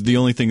 The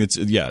only thing that's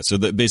So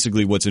that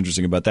basically, what's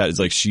interesting about that is,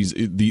 like,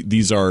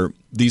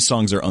 these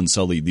songs are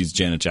unsullied. These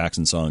Janet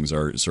Jackson songs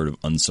are sort of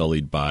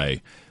unsullied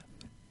by,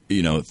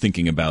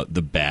 thinking about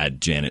the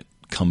bad Janet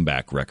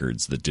comeback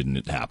records that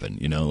didn't happen.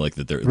 Like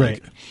that they're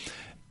right.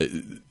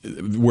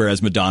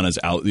 Whereas Madonna's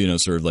out,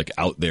 sort of like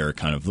out there,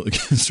 kind of like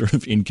sort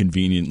of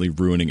inconveniently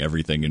ruining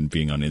everything and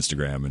being on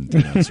Instagram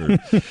and sort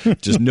of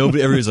just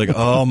nobody. Everybody's like,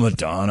 oh,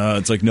 Madonna.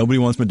 It's like nobody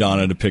wants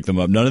Madonna to pick them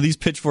up. None of these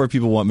Pitchfork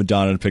people want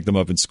Madonna to pick them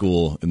up in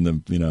school in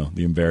the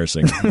the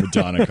embarrassing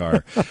Madonna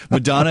car.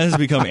 Madonna has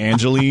become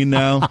Angeline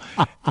now,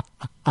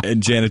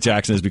 and Janet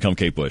Jackson has become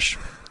Kate Bush.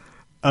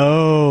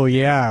 Oh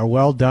yeah,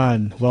 well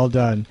done. Well,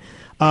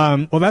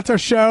 that's our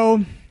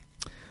show.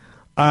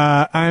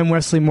 I'm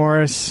Wesley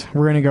Morris.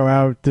 We're gonna go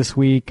out this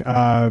week.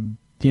 We're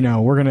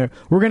gonna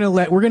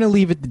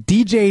leave it the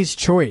DJ's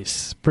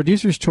choice,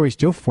 producer's choice.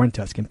 Joe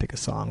Fuentes can pick a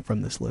song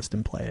from this list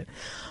and play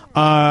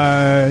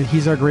it.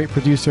 He's our great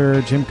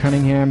producer. Jim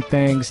Cunningham,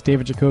 thanks.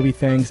 David Jacoby,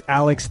 thanks.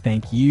 Alex,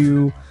 thank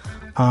you.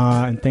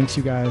 And thanks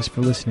you guys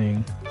for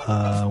listening.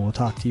 We'll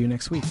talk to you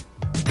next week.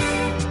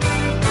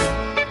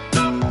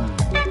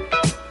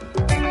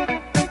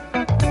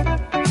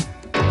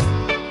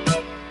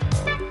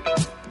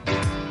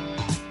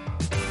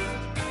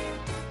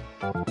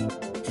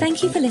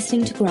 Thank you for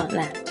listening to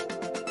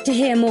Grantland. To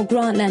hear more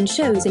Grantland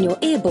shows in your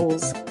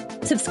earballs,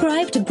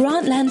 subscribe to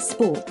Grantland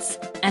Sports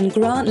and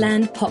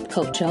Grantland Pop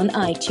Culture on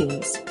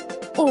iTunes.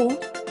 Or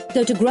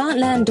go to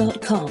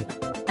grantland.com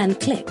and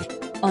click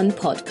on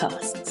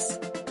podcast.